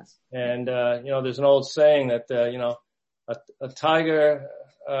 Yes. And, there's an old saying that, a tiger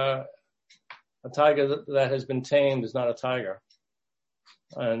that has been tamed is not a tiger.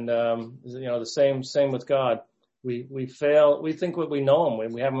 And, the same with God. We fail. We think we know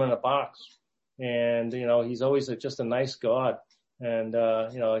him. We have him in a box, and, he's always just a nice God. And,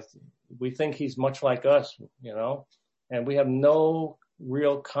 we think he's much like us, and we have no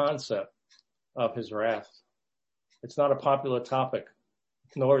real concept of his wrath. It's not a popular topic,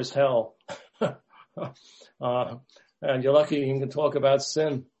 nor is hell. And you're lucky you can talk about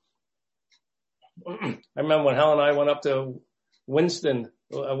sin. I remember when Helen and I went up to Winsted,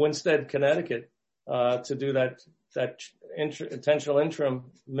 Connecticut, to do that intentional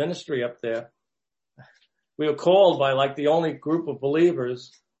interim ministry up there, we were called by like the only group of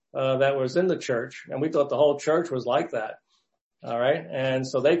believers that was in the church, and we thought the whole church was like that. All right. And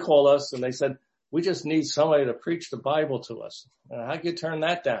so they called us and they said, we just need somebody to preach the Bible to us. How can you turn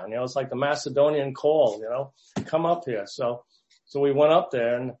that down? It's like the Macedonian call, come up here. So we went up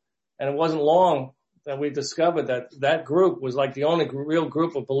there, and it wasn't long that we discovered that group was like the only real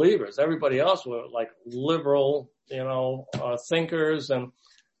group of believers. Everybody else were like liberal, thinkers. And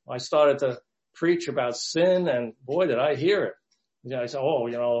I started to preach about sin, and boy, did I hear it. I said, oh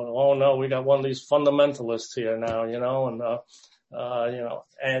no, we got one of these fundamentalists here now,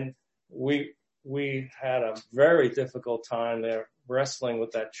 and we had a very difficult time there wrestling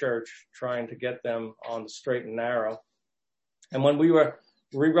with that church, trying to get them on the straight and narrow. And when we were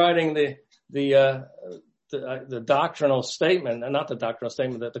rewriting the doctrinal statement, and not the doctrinal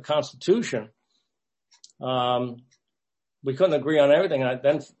statement, the Constitution, we couldn't agree on everything. And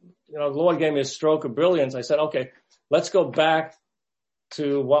then, the Lord gave me a stroke of brilliance. I said, okay, let's go back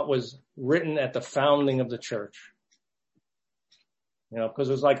to what was written at the founding of the church. Because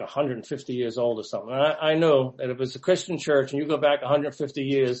it was like 150 years old or something. And I know that if it's a Christian church and you go back 150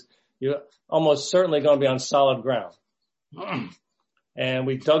 years, you're almost certainly going to be on solid ground. And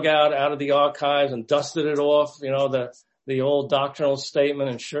we dug out of the archives and dusted it off, the old doctrinal statement.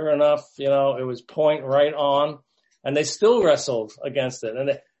 And sure enough, it was point right on. And they still wrestled against it.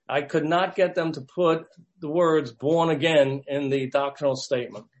 And I could not get them to put the words born again in the doctrinal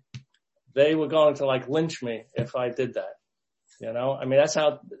statement. They were going to lynch me if I did that. That's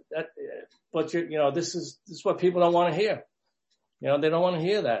how that, but this is what people don't want to hear. They don't want to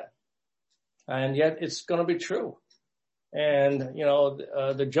hear that. And yet it's going to be true. And,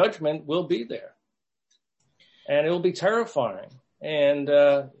 the judgment will be there, and it will be terrifying. And,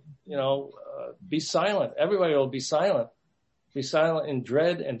 be silent. Everybody will be silent in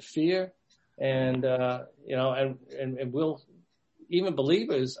dread and fear. And, and we'll, even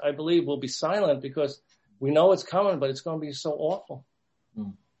believers, I believe, will be silent because we know it's coming, but it's going to be so awful.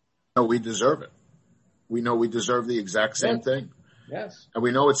 No, we deserve it. We know we deserve the exact same thing. Yes. And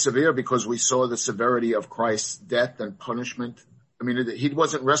we know it's severe because we saw the severity of Christ's death and punishment. He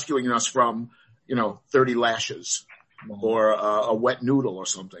wasn't rescuing us from, 30 lashes or a wet noodle or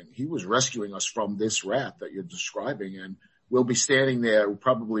something. He was rescuing us from this wrath that you're describing. And we'll be standing there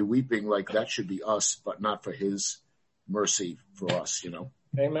probably weeping like that should be us, but not for his mercy for us,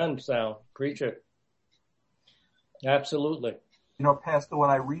 Amen, Sal. Preach it. Absolutely. Pastor,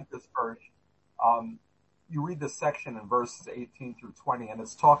 when I read this verse, you read this section in verses 18 through 20, and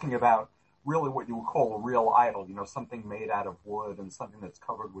it's talking about really what you would call a real idol, something made out of wood and something that's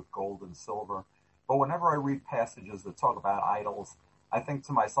covered with gold and silver. But whenever I read passages that talk about idols, I think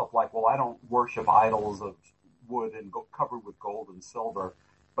to myself, well, I don't worship idols of wood and covered with gold and silver.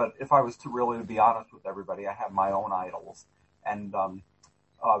 But if I was to really be honest with everybody, I have my own idols. And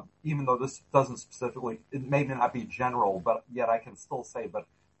even though this doesn't specifically, it may not be general, but yet I can still say,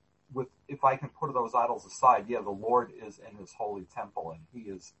 if I can put those idols aside, the Lord is in his holy temple and he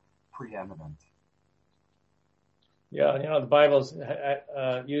is preeminent. Yeah, the Bible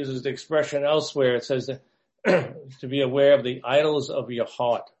uses the expression elsewhere. It says to be aware of the idols of your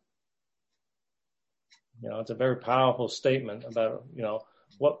heart. It's a very powerful statement about,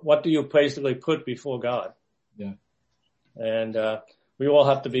 what do you basically put before God? Yeah. And we all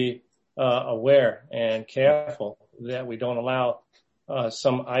have to be aware and careful that we don't allow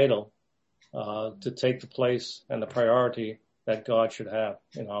some idol to take the place and the priority that God should have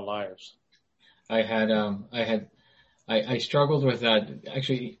in our lives. I struggled with that.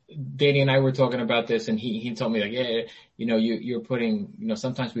 Actually, Danny and I were talking about this, and he told me you're putting,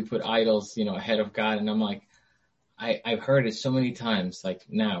 sometimes we put idols, ahead of God, and I'm like, I've heard it so many times, like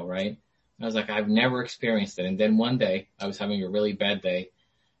now, right? And I was like, I've never experienced it. And then one day I was having a really bad day.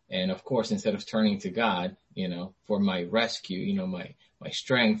 And of course, instead of turning to God, for my rescue, my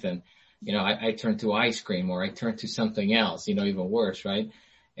strength, and, I turned to ice cream, or I turned to something else, even worse, right?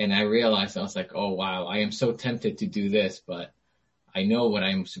 And I realized, I was like, oh wow, I am so tempted to do this, but I know what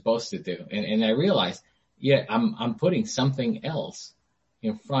I'm supposed to do. And I realized, I'm putting something else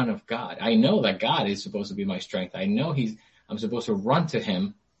in front of God. I know that God is supposed to be my strength. I know I'm supposed to run to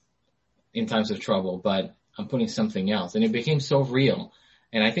him in times of trouble, but I'm putting something else. And it became so real.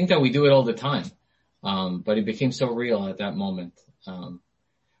 And I think that we do it all the time. But it became so real at that moment.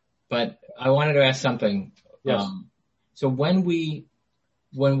 But I wanted to ask something. Yes. So when we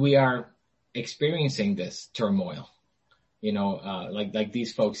are experiencing this turmoil, like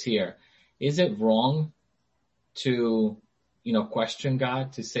these folks here, is it wrong to, question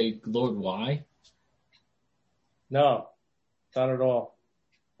God, to say, Lord, why? No, not at all.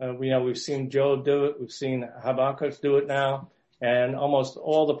 We've seen Job do it. We've seen Habakkuk do it now, and almost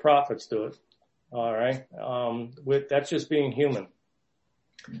all the prophets do it. All right. That's just being human.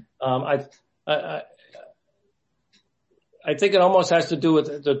 I think it almost has to do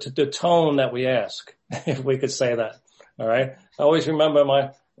with the tone that we ask, if we could say that. All right. I always remember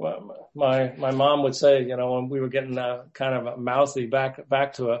my mom would say, when we were getting kind of mouthy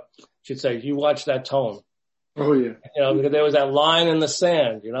back to her, she'd say, "You watch that tone." Oh yeah. Because there was that line in the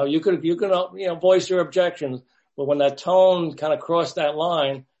sand. You could voice your objections, but when that tone kind of crossed that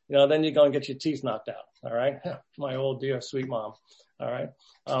line, then you're going to get your teeth knocked out. All right. My old dear sweet mom. All right.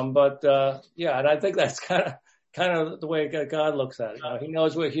 And I think that's kind of the way God looks at it. He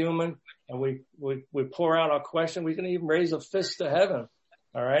knows we're human, and we pour out our question. We can even raise a fist to heaven.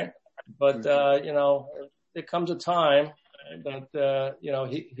 All right. But, there comes a time that,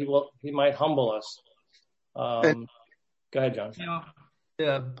 he might humble us. Go ahead, John.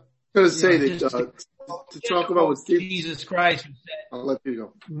 I'm going to say that, to talk about what Steve, Jesus Christ said, I'll let you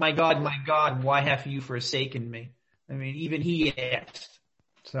go. my God, why have you forsaken me? I mean, even he asked.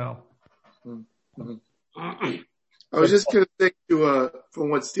 So. Mm-hmm. I was just going to say from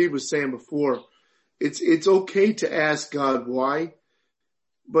what Steve was saying before, it's okay to ask God why,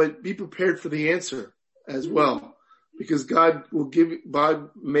 but be prepared for the answer as well, because God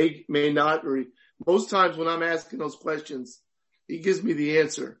may not, or most times when I'm asking those questions, he gives me the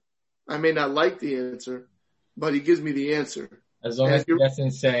answer. I may not like the answer, but he gives me the answer. As long as he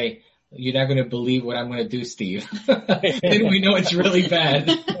doesn't say, "You're not going to believe what I'm going to do, Steve." Then we know it's really bad.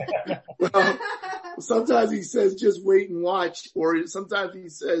 Well, sometimes he says, "Just wait and watch," or sometimes he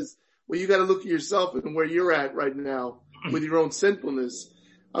says, "Well, you got to look at yourself and where you're at right now with your own sinfulness."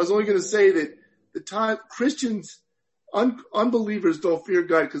 I was only going to say that the time Christians, unbelievers don't fear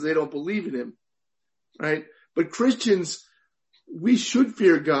God because they don't believe in him, right? But Christians, we should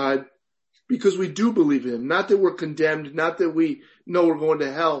fear God because we do believe in him. Not that we're condemned, not that we know we're going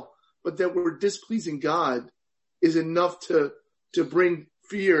to hell, but that we're displeasing God is enough to bring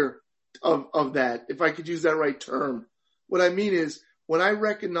fear of that, if I could use that right term. What I mean is, when I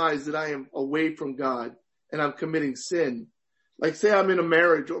recognize that I am away from God and I'm committing sin, like say I'm in a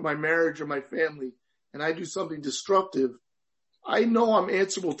marriage or my family, and I do something destructive, I know I'm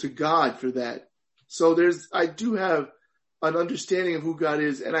answerable to God for that. So I do have an understanding of who God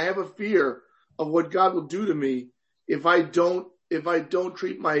is, and I have a fear of what God will do to me if I don't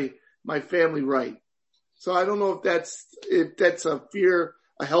treat my family right. So I don't know if that's a fear,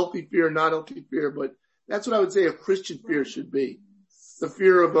 a healthy fear, not healthy fear, but that's what I would say a Christian fear should be. The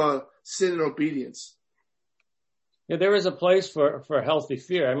fear of sin and obedience. Yeah, there is a place for healthy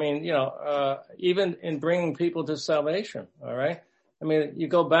fear. I mean, even in bringing people to salvation. All right. I mean, you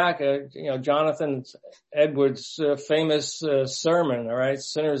go back, Jonathan Edwards' famous sermon, all right,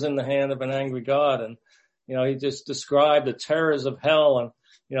 "Sinners in the Hand of an Angry God." And, he just described the terrors of hell and,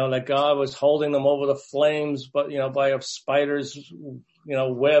 that God was holding them over the flames, but, by a spider's,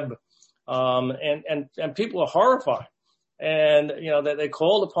 web. And people are horrified. And, that they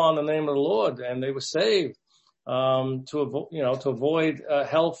called upon the name of the Lord and they were saved, to avoid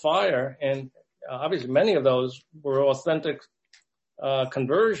hellfire. And obviously many of those were authentic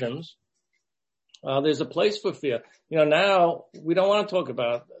conversions. There's a place for fear. Now we don't want to talk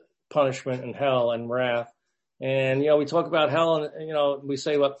about punishment and hell and wrath. And, we talk about hell and, we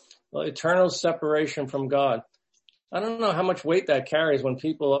say, well, eternal separation from God. I don't know how much weight that carries when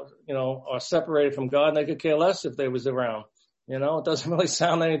people, are separated from God and they could care less if they was around. It doesn't really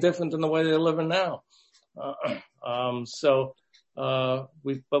sound any different than the way they're living now. But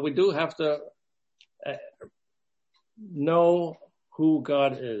we do have to know who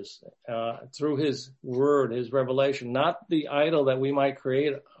God is, through his word, his revelation, not the idol that we might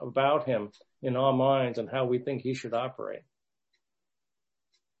create about him in our minds and how we think he should operate.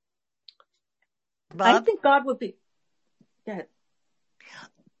 Bob? I think God would be, go ahead.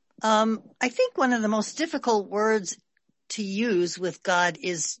 I think one of the most difficult words to use with God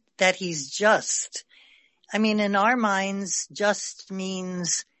is that he's just. I mean, in our minds, just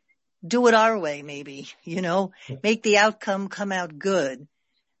means do it our way, maybe, make the outcome come out good.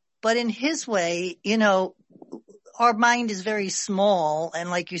 But in his way, our mind is very small. And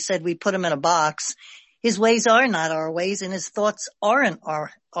like you said, we put him in a box. His ways are not our ways and his thoughts aren't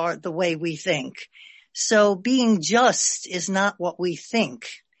are the way we think. So being just is not what we think.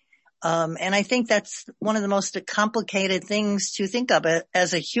 And I think that's one of the most complicated things to think of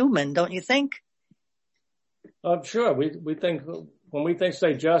as a human, don't you think? Sure. We think, when we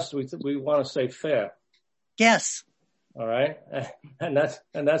say just, we want to say fair. Yes. All right. And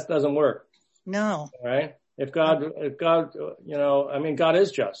that doesn't work. No. All right. if God, I mean, God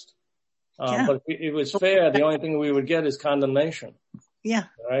is just. But if it was fair, the only thing we would get is condemnation. Yeah.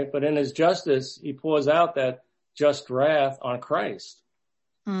 Right. But in his justice, he pours out that just wrath on Christ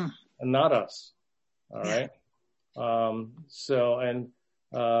and not us. All right. So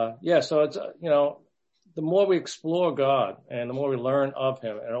it's, the more we explore God and the more we learn of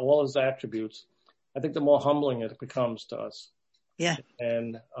him and all his attributes, I think the more humbling it becomes to us. Yeah.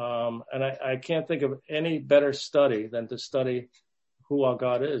 And I can't think of any better study than to study who our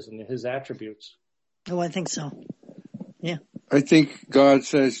God is and his attributes. Oh, I think so. Yeah. I think God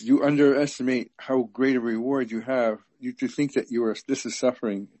says you underestimate how great a reward you have. You to think that this is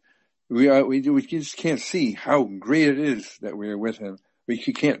suffering. We just can't see how great it is that we are with him. We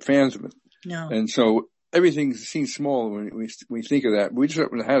can't fathom it. No. And so everything seems small when we think of that. We just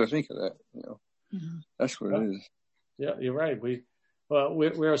don't know how to think of that. Mm-hmm. That's what it is. Yeah, you're right.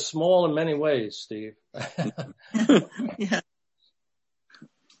 We're small in many ways, Steve. Yeah.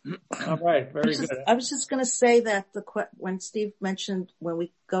 All right. Very good. I was just going to say that when Steve mentioned when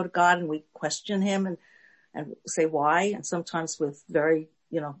we go to God and we question him and say why, and sometimes with very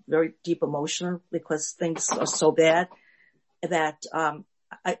deep emotion because things are so bad that,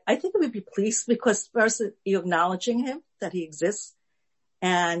 I think it would be pleased because first you're acknowledging him, that he exists.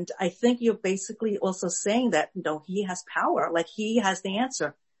 And I think you're basically also saying that, he has power, like he has the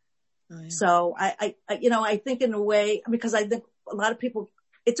answer. Oh, yeah. So I think in a way, because I think a lot of people,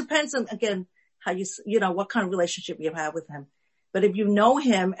 it depends on, again, how what kind of relationship you have with him. But if you know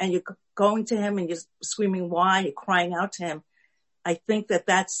him and you're going to him and you're screaming why, you're crying out to him, I think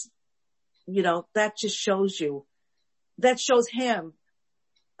that's, that just shows him,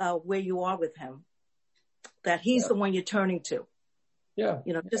 where you are with him, that he's the one you're turning to. Yeah.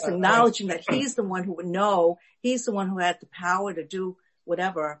 Just acknowledging that he's the one who would know, he's the one who had the power to do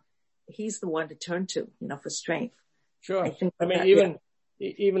whatever. He's the one to turn to, for strength. Sure.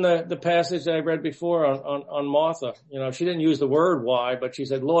 Even the passage that I read before on Martha, she didn't use the word why, but she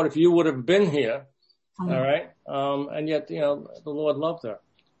said, Lord, if you would have been here, all right. And yet, the Lord loved her.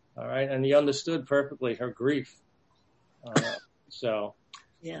 All right. And he understood perfectly her grief.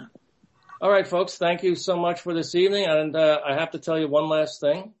 Yeah. All right, folks. Thank you so much for this evening. And, I have to tell you one last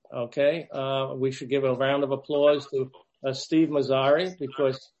thing. Okay. We should give a round of applause to Steve Mazzari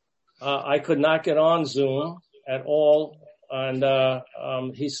because, I could not get on Zoom at all.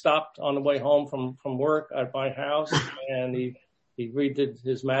 And, he stopped on the way home from work at my house and he redid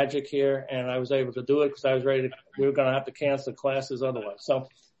his magic here and I was able to do it because I was we were going to have to cancel classes otherwise. So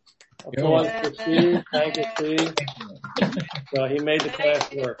applause for Steve. Thank you, Steve. So he made the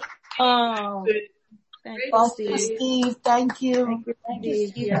class work. Oh, thank you, Steve. Thank you. Thank you,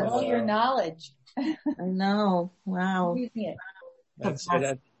 Steve, for all your knowledge. I know. Wow. That's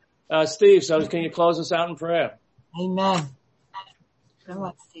it. Steve, so can you close us out in prayer? Amen. Go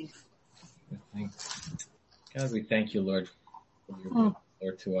on, Steve. God, we thank you, Lord, for your word,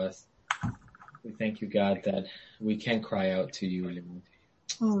 Lord, to us. We thank you, God, that we can cry out to you,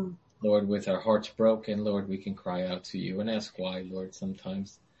 Lord. Lord, with our hearts broken, Lord, we can cry out to you and ask why, Lord.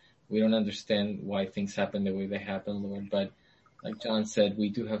 Sometimes we don't understand why things happen the way they happen, Lord, but like John said, we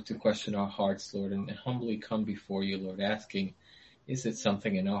do have to question our hearts, Lord, and humbly come before you, Lord, asking, is it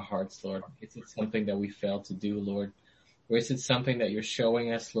something in our hearts, Lord? Is it something that we failed to do, Lord? Or is it something that you're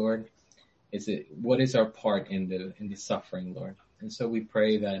showing us, Lord? What is our part in the suffering, Lord? And so we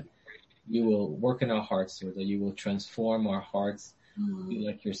pray that you will work in our hearts, Lord, that you will transform our hearts, be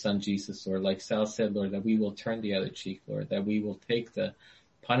like your son Jesus, Lord. Like Sal said, Lord, that we will turn the other cheek, Lord, that we will take the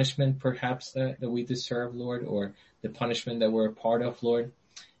punishment perhaps that we deserve, Lord, or the punishment that we're a part of, Lord,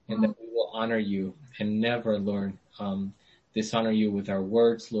 and that we will honor you and never, Lord, dishonor you with our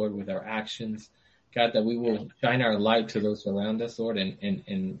words, Lord, with our actions. God, that we will shine our light to those around us, Lord,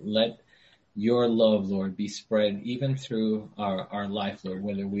 and let your love, Lord, be spread even through our life, Lord,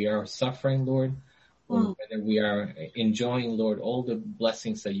 whether we are suffering, Lord, or whether we are enjoying, Lord, all the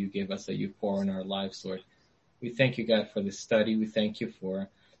blessings that you give us, that you pour in our lives, Lord. We thank you, God, for this study. We thank you for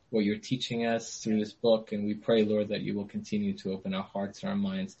what you're teaching us through this book. And we pray, Lord, that you will continue to open our hearts and our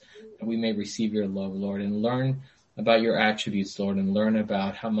minds, that we may receive your love, Lord, and learn about your attributes, Lord, and learn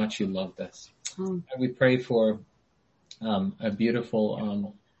about how much you loved us. And we pray for a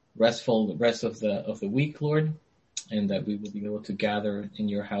beautiful, restful rest of the week, Lord, and that we will be able to gather in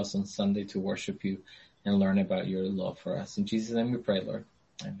your house on Sunday to worship you and learn about your love for us. In Jesus' name we pray, Lord.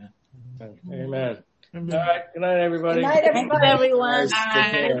 Amen. Amen. All right. Good night, everybody. Good night, everybody. Thank you, everyone.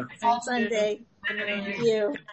 Bye. On Sunday. Thank you.